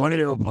real. Do you want to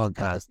do a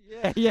podcast?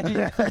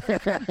 Yeah.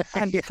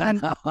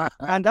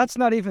 and that's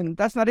not even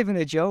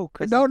a joke.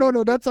 No,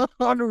 that's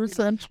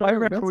 100% true. I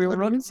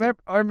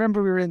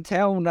remember we were in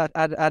town at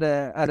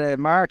a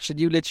march, and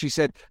you literally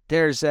said,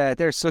 "There's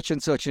such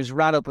and such," and just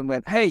ran up and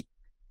went, "Hey,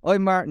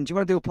 I'm Martin. Do you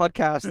want to do a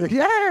podcast?"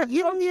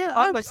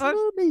 Yeah,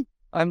 absolutely.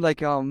 I'm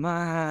like, oh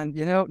man,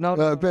 you know, no,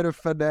 a bit of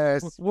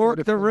finesse,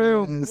 work the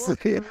room.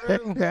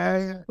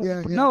 Yeah.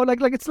 No,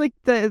 like it's like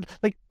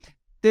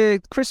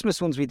the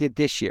Christmas ones we did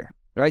this year,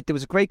 right? There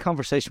was a great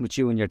conversation with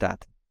you and your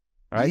dad,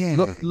 right?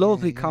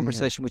 Lovely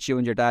conversation with you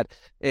and your dad.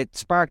 It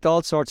sparked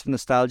all sorts of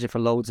nostalgia for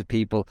loads of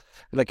people.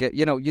 Like,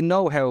 you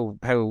know how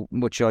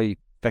much I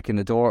fucking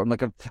adore him.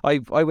 Like,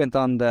 I went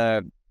on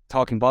the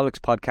Talking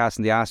Bollocks podcast,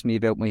 and they asked me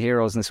about my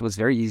heroes, and this was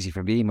very easy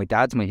for me. My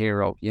dad's my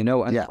hero, you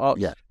know, and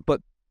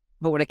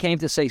But when it came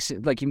to, say,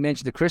 like you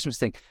mentioned the Christmas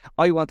thing,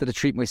 I wanted to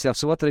treat myself.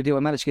 So what did I do? I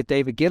managed to get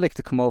David Gillick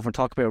to come over and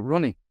talk about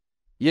running.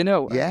 You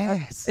know,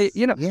 yes.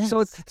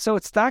 So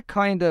it's that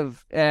kind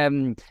of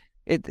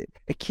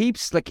it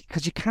keeps, like,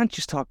 because you can't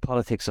just talk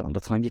politics all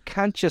the time. You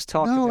can't just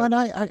talk. No, and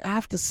I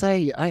have to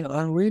say,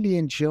 I really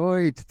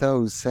enjoyed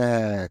those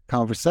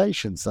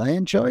conversations.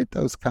 And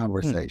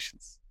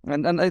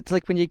it's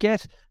like when you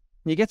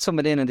get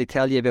someone in and they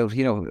tell you about,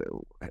 you know,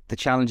 the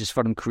challenges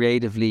for them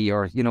creatively,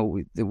 or, you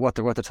know, what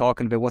they're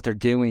talking about, what they're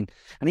doing.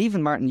 And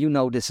even, Martin, you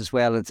know this as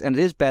well. And it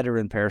is better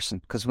in person,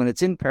 because when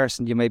it's in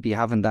person, you may be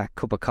having that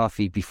cup of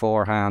coffee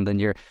beforehand, and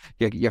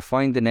you're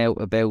finding out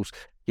about,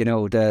 you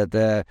know,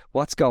 the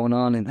what's going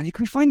on, and you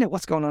can find out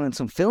what's going on in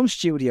some film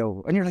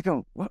studio, and you're like,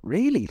 oh, what,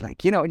 really?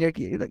 Like, you know, and you're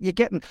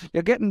getting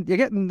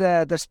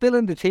they're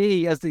spilling the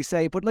tea, as they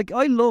say. But like,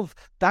 I love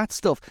that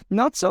stuff.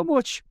 Not so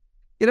much.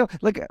 You know,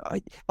 like,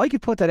 I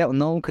could put that out and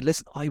no one could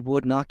listen. I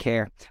would not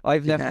care.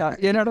 I've left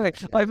that. You know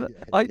what I mean?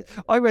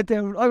 I went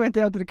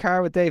down to the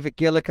car with David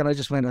Gillick, and I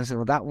said,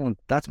 well,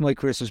 that's my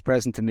Christmas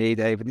present to me,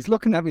 David. He's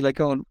looking at me like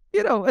going,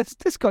 you know, is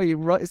this guy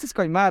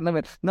mad? And I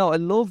went, no, I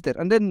loved it.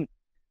 And then,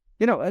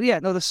 you know,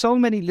 there's so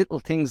many little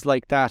things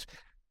like that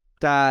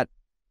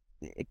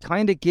it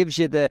kind of gives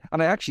you and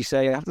I have to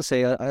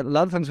say, a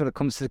lot of times when it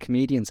comes to the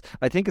comedians,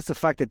 I think it's the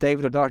fact that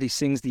David O'Doherty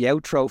sings the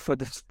outro for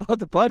the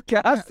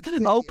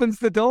podcast opens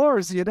the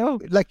doors, you know.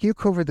 Like, you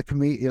cover the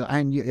comedian,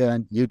 and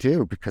you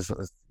do, because,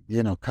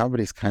 you know,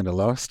 comedy's kind of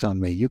lost on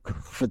me. You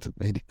cover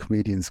the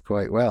comedians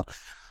quite well.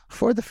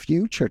 For the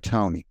future,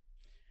 Tony,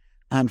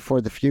 and for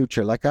the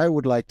future, like, I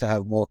would like to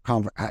have more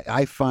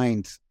I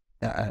find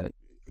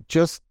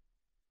just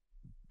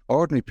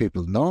ordinary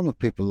people, normal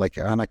people, like,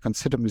 and I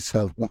consider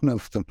myself one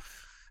of them,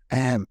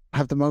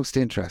 have the most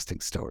interesting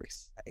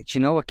stories. Do you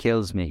know what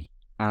kills me?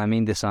 And I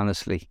mean this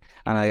honestly,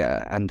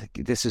 and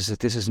this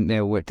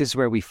is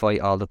where we fight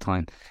all the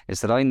time.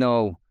 Is that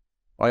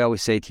I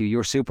always say to you,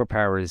 your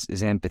superpower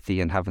is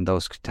empathy, and having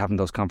those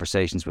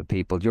conversations with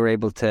people. You're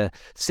able to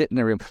sit in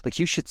a room, like,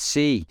 you should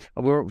see.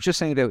 We were just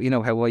saying about, you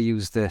know, how I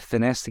use the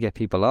finesse to get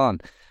people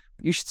on.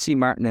 You should see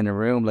Martin in a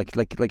room, like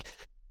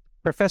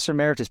Professor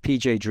Emeritus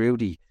PJ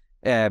Drudy.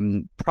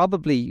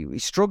 Probably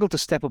struggled to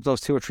step up those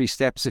 2 or 3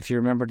 steps, if you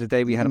remember the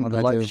day we had him on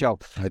the live show.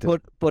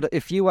 But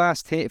if you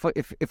asked him,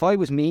 if I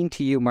was mean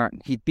to you, Martin,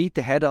 he'd beat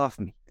the head off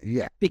me.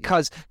 Yeah.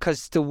 Because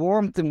the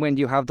warmth, and when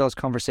you have those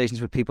conversations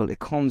with people, it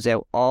comes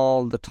out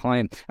all the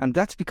time. And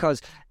that's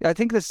because I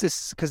think there's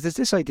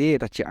this idea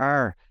that you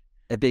are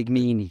a big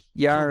meanie.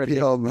 You're a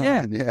big old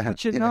man. Yeah,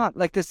 but you're not.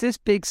 Like there's this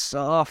big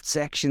soft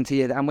section to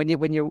you, and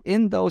when you're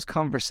in those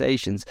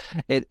conversations,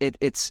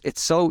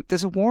 it's so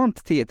there's a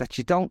warmth to it that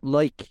you don't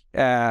like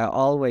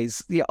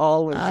always. You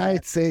always.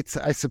 I'd say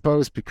I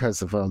suppose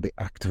because of all the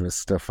activist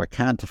stuff, I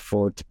can't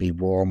afford to be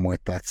warm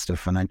with that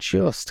stuff, and I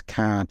just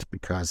can't,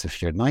 because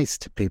if you're nice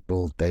to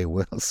people, they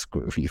will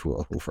screw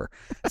you over.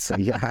 So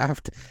you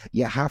have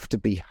to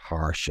be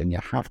harsh and you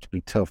have to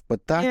be tough.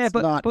 But that's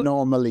not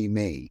normally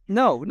me.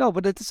 No,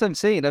 but that's what I'm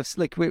saying. I've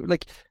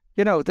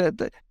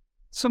the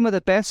some of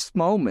the best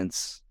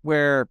moments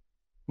where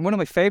one of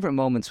my favorite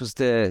moments was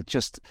and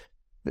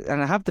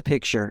I have the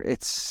picture.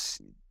 It's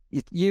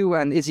you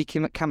and Izzy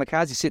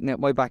Kamikaze sitting out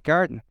my back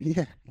garden.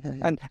 Yeah.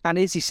 And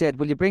Izzy said,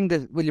 "Will you bring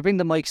the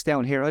mics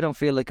down here? I don't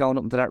feel like going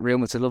up into that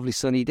room. It's a lovely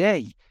sunny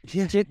day."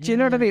 Yeah. Do you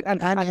know what I mean?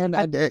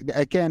 And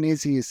again,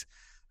 Izzy is.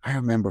 I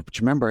remember, but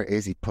you remember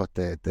Izzy put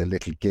the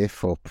little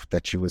gif up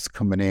that she was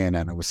coming in,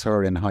 and it was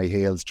her in high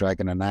heels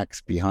dragging an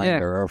axe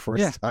behind her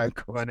first time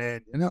coming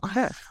in, you know.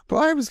 Yeah. But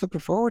I was looking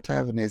forward to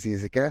having Izzy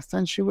as a guest,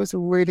 and she was a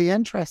really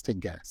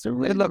interesting guest.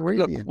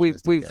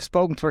 We've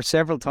spoken to her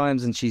several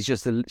times, and she's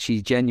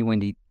she's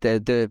genuinely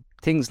the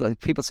things like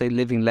people say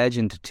living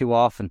legend too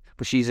often,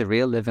 but she's a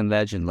real living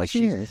legend. Like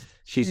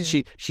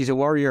she's a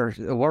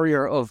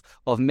warrior of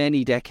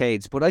many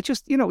decades. But I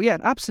just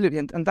absolutely,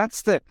 and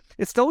that's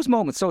it's those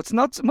moments. So it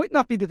might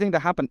not be the thing that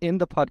happened in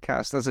the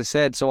podcast, as I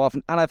said so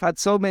often, and I've had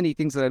so many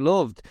things that I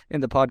loved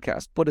in the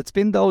podcast, but it's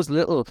been those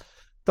little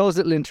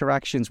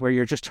interactions where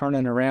you're just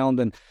turning around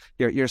and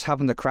you're just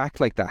having the crack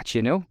like that,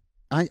 you know.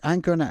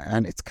 I'm gonna,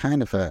 and it's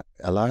kind of a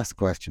last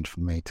question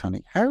from me,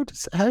 Tony. How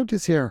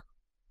does your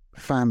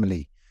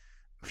family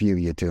view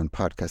you doing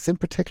podcasts, in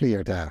particular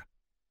your dad?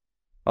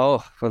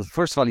 Oh, well,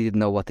 first of all, he didn't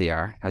know what they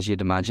are, as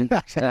you'd imagine.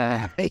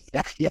 Yeah. I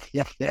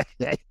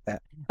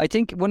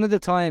think one of the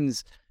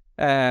times,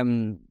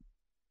 I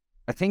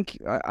think,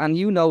 and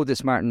you know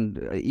this,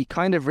 Martin, he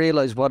kind of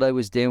realised what I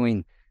was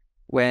doing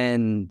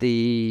when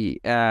the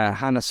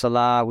Hannah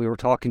Salah, we were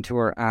talking to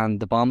her and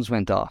the bombs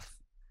went off.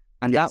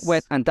 And that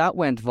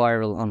went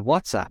viral on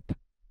WhatsApp,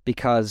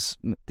 because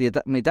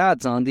my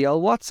dad's on the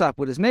old WhatsApp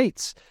with his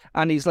mates,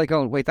 and he's like,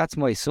 "Oh, wait, that's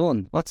my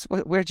son.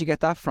 Where'd you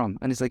get that from?"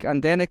 And he's like,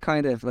 and then it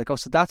kind of like, "Oh,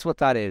 so that's what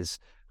that is.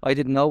 I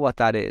didn't know what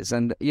that is."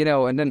 And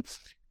and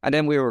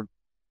then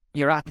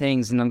you're at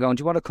things, and I'm going,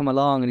 "Do you want to come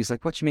along?" And he's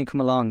like, "What do you mean come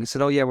along?" He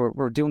said, "Oh yeah,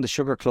 we're doing the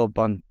Sugar Club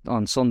on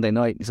Sunday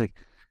night." He's like,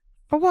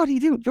 "For what are you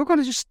doing? You're going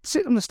to just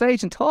sit on the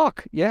stage and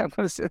talk?" "Yeah, I'm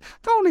going to sit."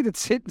 "Don't need to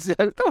sit and sit.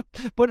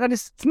 But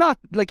it's not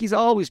like he's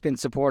always been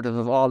supportive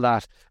of all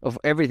that, of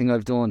everything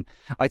I've done.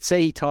 I'd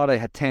say he thought I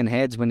had 10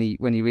 heads when he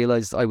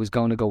realised I was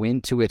going to go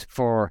into it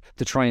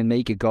to try and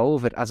make a go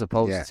of it, as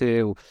opposed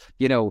to,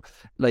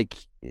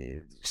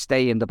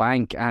 stay in the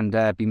bank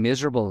and be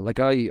miserable. Like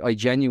I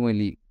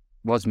genuinely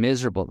was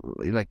miserable,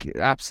 like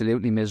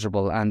absolutely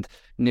miserable, and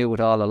knew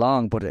it all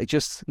along. But I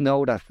just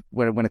know that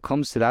when it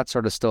comes to that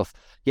sort of stuff,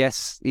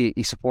 yes,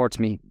 he supports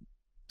me.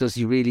 Does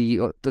he really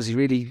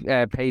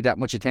pay that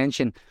much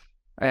attention?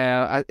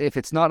 If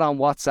it's not on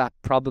WhatsApp,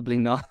 probably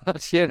not.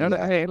 You know what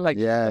I mean? Like,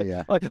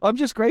 yeah. I'm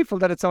just grateful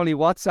that it's only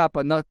WhatsApp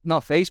and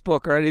not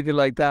Facebook or anything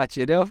like that.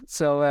 You know,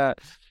 so.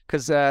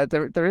 Because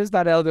there is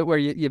that element where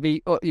you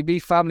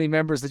meet family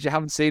members that you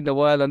haven't seen in a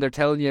while, and they're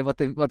telling you what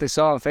they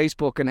saw on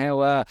Facebook and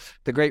how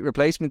the Great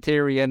Replacement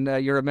Theory, and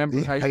you remember.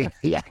 Yeah.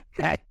 So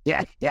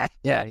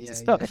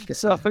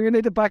I'm going to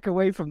need to back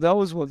away from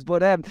those ones.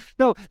 But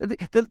no,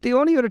 the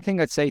only other thing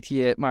I'd say to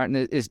you, Martin,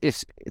 is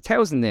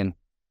 1,000 in,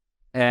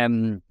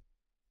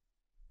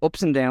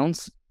 ups and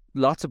downs,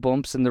 lots of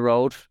bumps in the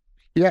road.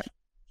 Yeah.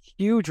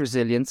 Huge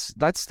resilience.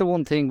 That's the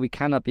one thing we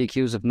cannot be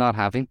accused of not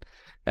having.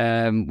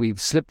 We've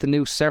slipped the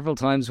noose several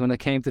times when it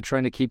came to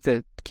trying to keep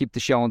the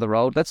show on the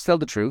road. Let's tell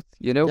the truth,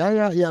 you know.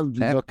 Yeah.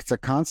 Look, it's a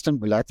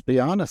constant. Let's be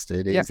honest.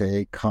 It is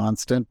a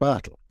constant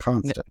battle.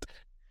 Constant. Yeah.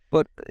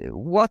 But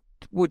what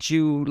would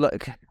you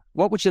like?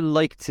 What would you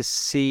like to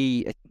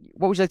see?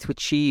 What would you like to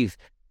achieve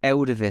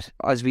out of it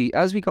as we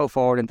go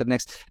forward into the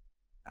next?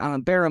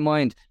 And bear in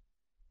mind,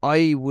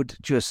 I would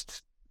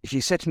just, if I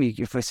said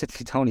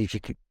to Tony, if you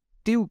could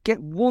get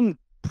one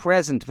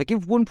present, if I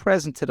give one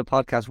present to the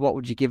podcast, what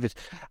would you give it?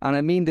 And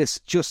I mean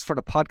this just for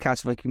the podcast,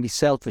 if I can be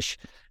selfish.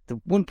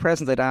 The one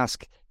present I'd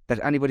ask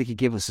that anybody could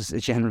give us is a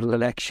general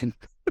election.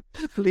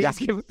 Please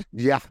give it.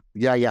 Yeah.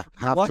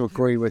 Have to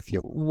agree with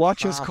you.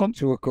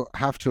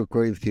 Have to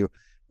agree with you.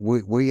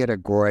 We had a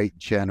great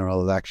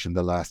general election,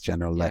 the last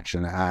general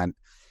election, and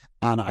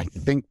I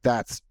think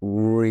that's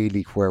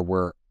really where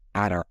we're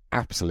at our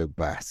absolute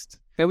best.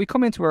 Yeah, we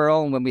come into our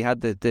own when we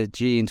had the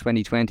G in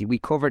 2020. We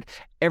covered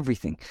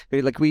everything.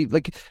 We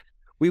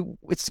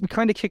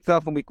kind of kicked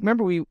off when we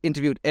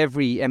interviewed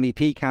every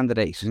MEP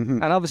candidate,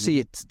 and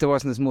obviously there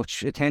wasn't as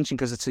much attention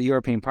because it's a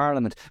European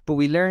Parliament. But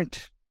we learned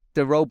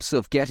the ropes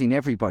of getting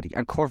everybody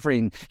and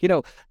covering. You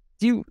know,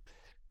 Saoirse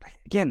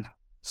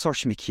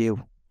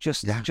McHugh,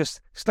 Just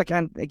it's like,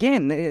 and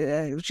again,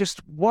 it was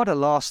just what a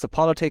loss to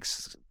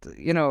politics,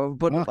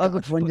 But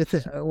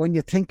when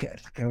you think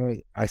it,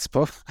 I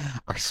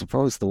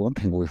suppose the one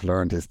thing we've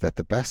learned is that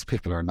the best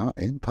people are not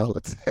in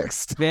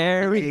politics.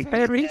 Very,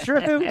 very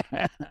true.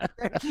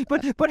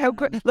 but how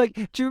good? Like,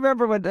 do you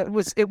remember when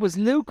it was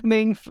Luke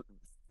Ming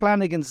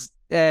Flanagan's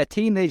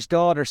teenage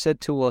daughter said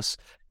to us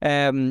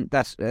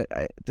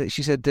that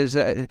she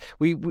said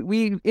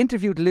we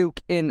interviewed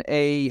Luke in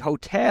a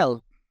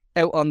hotel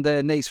out on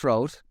the Naas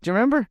Road. Do you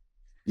remember?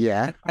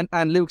 Yeah.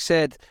 And Luke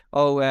said,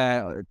 "Oh,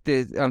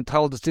 I'm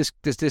told there's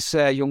this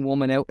young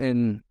woman out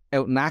in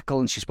Achill,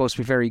 and she's supposed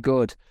to be very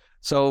good."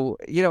 So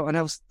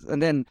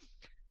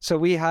so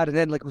we had, and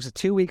then like, was it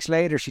 2 weeks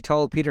later, she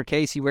told Peter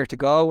Casey where to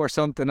go or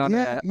something. And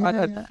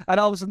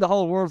all of a sudden the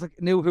whole world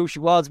knew who she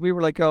was. We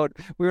were like,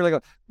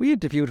 we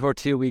interviewed her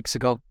 2 weeks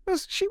ago.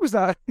 She was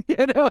that,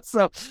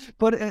 So,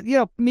 but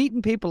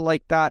meeting people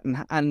like that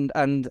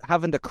and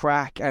having the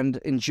crack and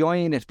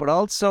enjoying it, but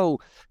also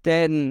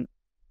then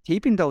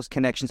keeping those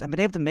connections and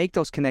being able to make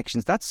those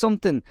connections. That's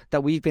something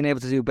that we've been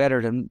able to do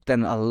better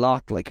than a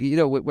lot. Like,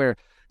 where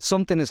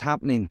something is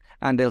happening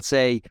and they'll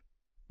say,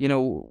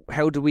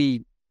 how do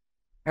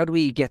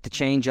we get the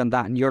change on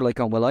that? And you're like,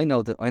 oh, well, I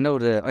know the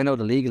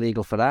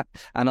legal for that.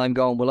 And I'm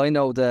going, well, I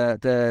know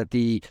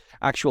the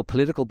actual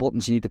political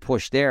buttons you need to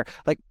push there.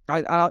 Like,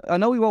 I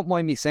know he won't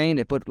mind me saying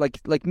it, but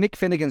like Mick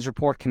Finnegan's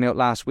report came out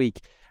last week,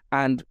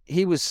 and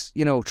he was,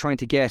 trying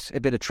to get a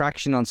bit of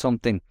traction on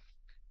something.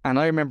 And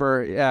I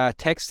remember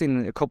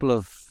texting a couple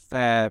of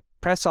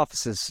press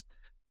offices.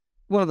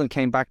 One of them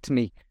came back to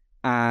me,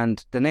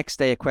 and the next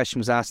day a question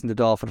was asked in the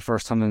Dáil for the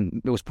first time,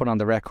 and it was put on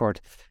the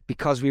record,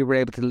 because we were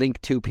able to link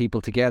two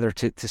people together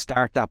to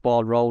start that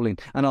ball rolling.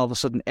 And all of a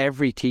sudden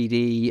every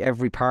TD,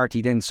 every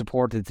party then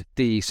supported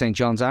the St.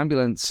 John's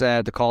ambulance,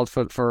 the call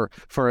for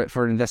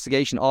an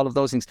investigation, all of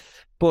those things.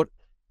 But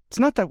it's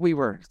not that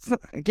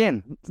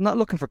it's not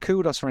looking for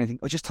kudos or anything.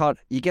 I just thought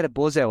you get a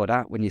buzz out of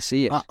that when you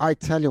see it. I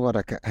tell you what,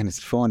 and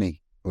it's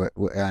funny,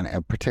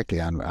 and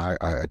particularly, and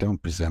I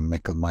don't presume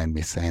Mick will mind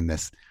me saying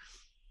this,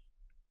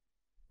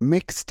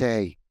 Mick's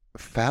day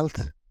felt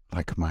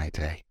like my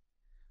day.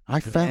 I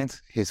felt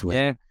his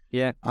way.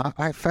 Yeah.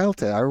 I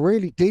felt it. I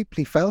really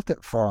deeply felt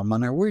it for him,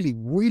 and I really,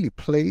 really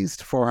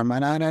pleased for him.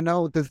 And I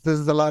know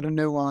there's a lot of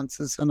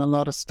nuances and a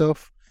lot of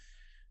stuff,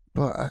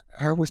 but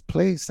I was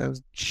pleased. I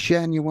was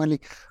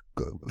genuinely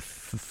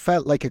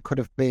felt like it could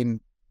have been,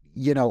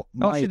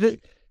 my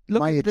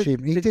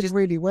achievement. He did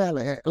really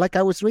well. Like,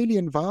 I was really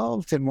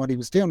involved in what he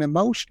was doing,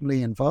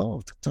 emotionally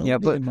involved.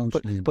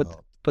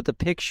 But the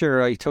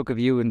picture I took of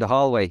you in the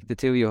hallway, the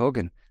two of you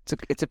hugging,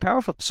 it's a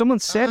powerful. Someone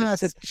said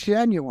it's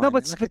genuine. No,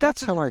 but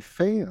that's how I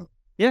feel.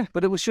 Yeah,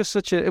 but it was just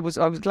such a. It was.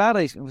 I was glad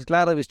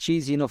I was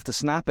cheesy enough to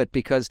snap it,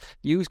 because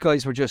you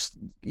guys were just.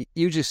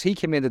 He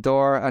came in the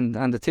door and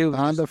the two.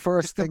 And the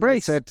first thing I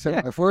said to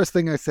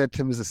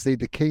him was, "See,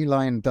 the key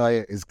line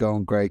diet is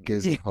going great.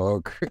 Is a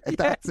hug."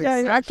 That's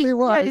exactly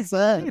what I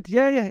said.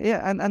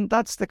 Yeah. And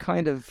that's the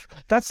kind of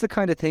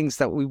things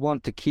that we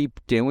want to keep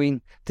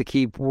doing, to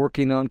keep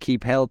working on,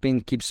 keep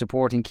helping, keep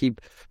supporting, keep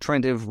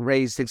trying to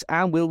raise things.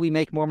 And will we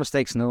make more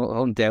mistakes?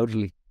 No,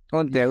 undoubtedly.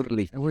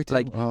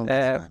 Like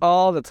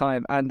all the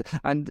time.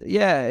 And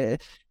yeah,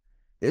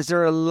 is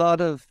there a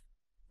lot of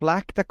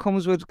flack that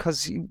comes with,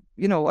 because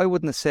I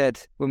wouldn't have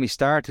said when we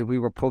started we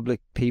were public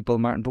people,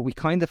 Martin, but we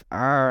kind of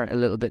are a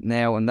little bit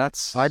now, and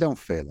that's. I don't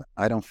feel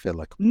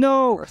like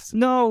no,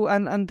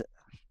 and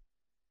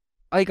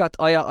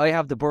I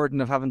have the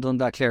burden of having done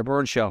that Claire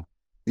Byrne show.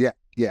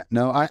 Yeah,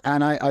 no,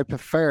 I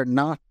prefer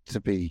not to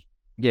be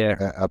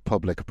a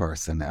public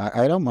person.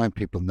 I don't mind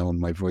people knowing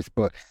my voice,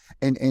 but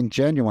in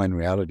genuine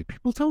reality,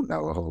 people don't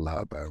know a whole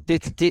lot about me.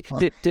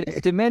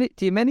 Do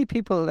many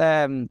people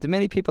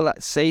that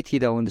say to you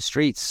though in the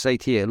streets, say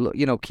to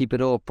you, keep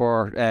it up,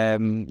 or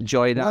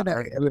enjoy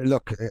that?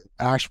 Look,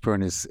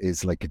 Ashbourne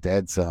is like a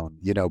dead zone,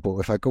 but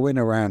if I go in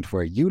around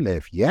where you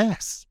live,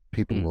 yes,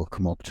 people will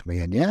come up to me,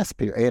 and yes,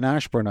 in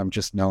Ashbourne I'm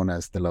just known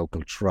as the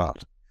local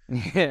trot.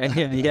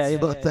 Yeah.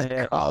 But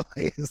they call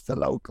me is the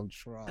local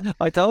trot.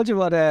 I told you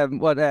what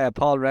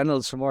Paul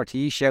Reynolds from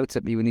RTE shouts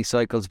at me when he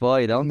cycles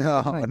by, don't?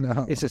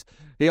 No. It's just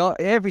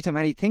every time,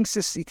 and he thinks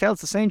this. He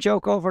tells the same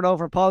joke over and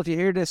over. Paul, if you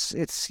hear this,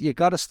 it's you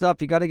got to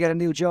stop. You got to get a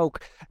new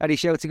joke. And he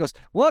shouts. He goes,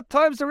 "What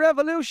time's the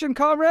revolution,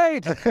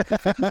 comrade?"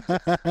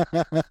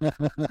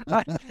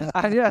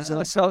 and yeah,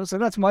 so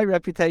that's my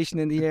reputation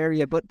in the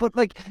area. But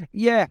like,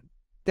 yeah.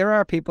 There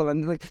are people,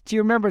 and like, do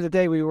you remember the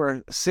day we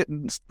were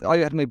sitting? I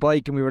had my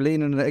bike and we were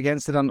leaning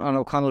against it on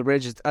O'Connell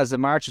Bridge as the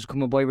march was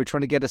coming by. We were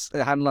trying to get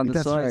a handle on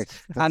the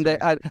sides, and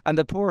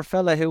the poor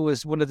fella who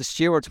was one of the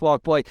stewards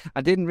walked by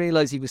and didn't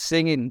realise he was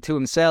singing to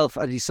himself.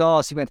 And he saw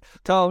us, he went,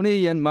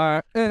 "Tony and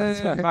Mark."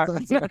 And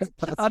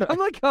I'm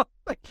like, oh,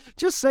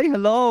 just say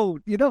hello.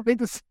 You don't need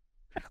to.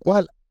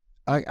 Well,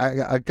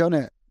 I'm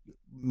gonna.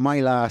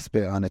 My last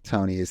bit on it,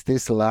 Tony, is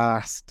this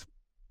last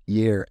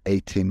year,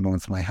 18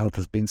 months, my health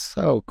has been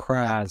so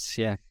crap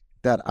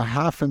that I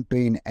haven't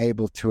been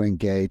able to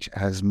engage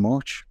as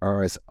much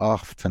or as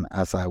often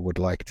as I would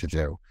like to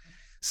do.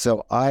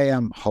 So I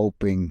am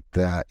hoping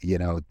that,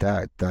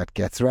 that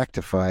gets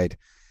rectified,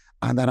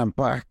 and then I'm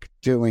back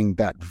doing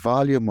that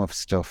volume of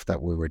stuff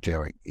that we were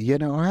doing.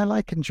 I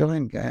like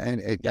enjoying,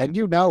 and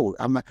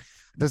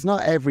there's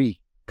not every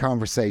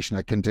conversation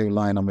I can do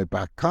lying on my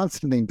back.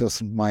 Constantine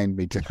doesn't mind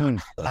me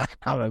doing lying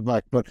on my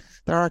back, but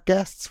there are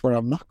guests where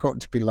I'm not going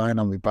to be lying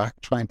on my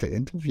back trying to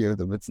interview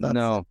them. It's not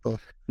simple.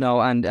 No,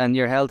 and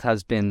your health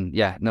has been,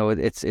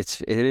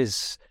 it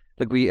is.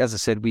 Like as I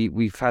said,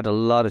 we've had a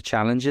lot of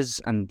challenges,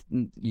 and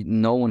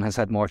no one has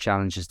had more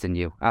challenges than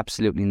you.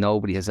 Absolutely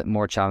nobody has had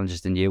more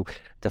challenges than you.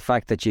 The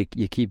fact that you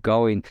keep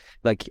going,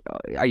 like,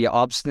 are you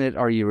obstinate?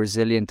 Are you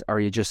resilient? Are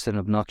you just an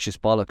obnoxious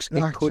bollocks?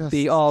 It could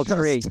be all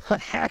three.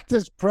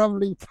 That's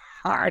probably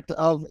part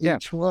of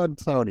each one,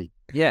 Tony.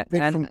 Yeah,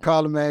 and from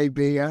column A,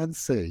 B, and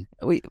C.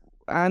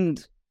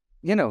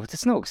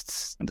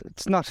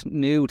 It's not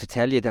new to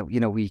tell you that,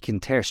 we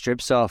can tear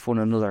strips off one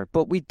another,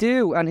 but we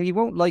do, and he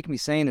won't like me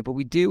saying it, but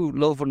we do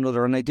love one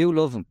another, and I do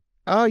love him.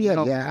 Oh,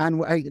 yeah, yeah,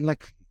 and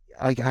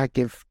I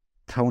give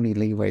Tony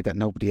leeway that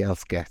nobody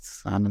else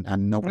gets, and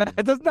nobody...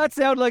 Doesn't that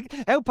sound like,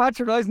 how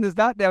patronising is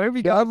that now? Here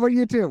we go. Yeah, well,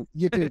 you do.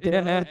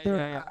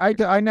 Yeah.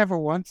 I never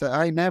want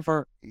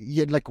to,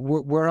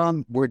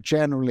 we're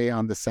generally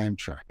on the same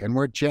track, and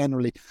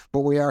but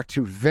we are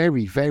two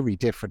very, very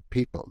different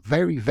people,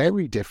 very,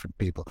 very different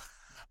people.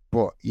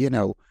 But,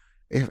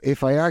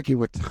 if I argue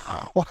with,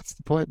 what's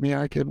the point of me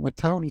arguing with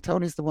Tony?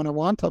 Tony's the one I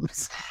want on my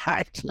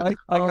side.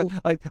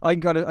 I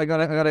gotta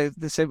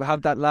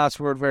have that last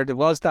word where there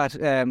was that,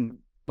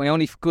 my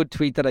only good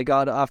tweet that I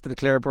got after the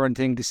Claire Byrne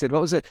thing. They said,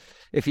 what was it?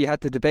 If you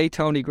had to debate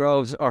Tony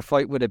Groves or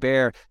fight with a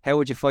bear, how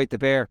would you fight the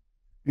bear?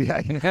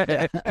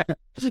 Yeah.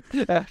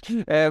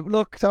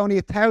 Look, Tony,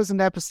 1,000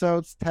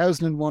 episodes,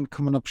 1,001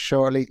 coming up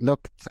shortly.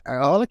 Look,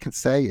 all I can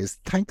say is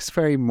thanks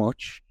very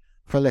much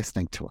for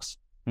listening to us.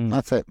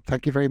 That's it.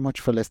 Thank you very much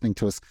for listening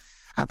to us.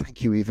 And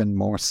thank you even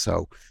more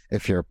so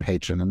if you're a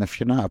patron. And if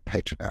you're not a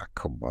patron,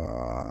 come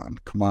on.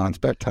 It's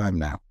about time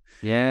now.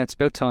 Yeah, it's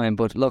about time.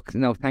 But look,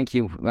 no, thank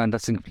you. And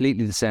that's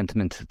completely the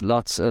sentiment.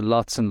 Lots and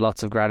lots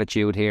of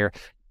gratitude here.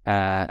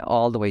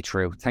 All the way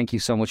through. Thank you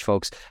so much,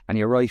 folks. And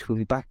you're right, we'll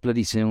be back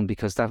bloody soon,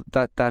 because that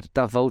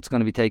vote's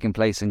going to be taking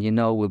place, and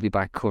we'll be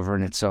back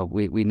covering it. So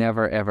we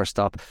never ever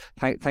stop.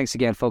 Thanks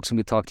again, folks, and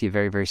we'll talk to you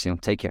very, very soon.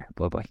 Take care.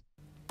 Bye.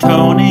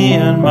 Tony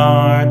and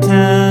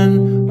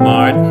Martin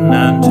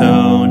and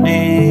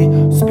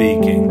Tony,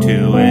 speaking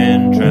to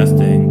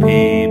interesting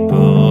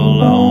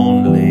people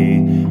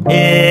only.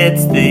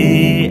 It's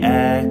the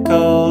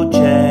Echo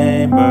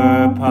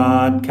Chamber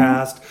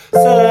Podcast.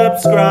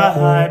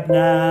 Subscribe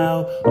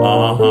now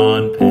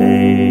on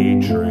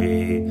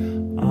Patreon.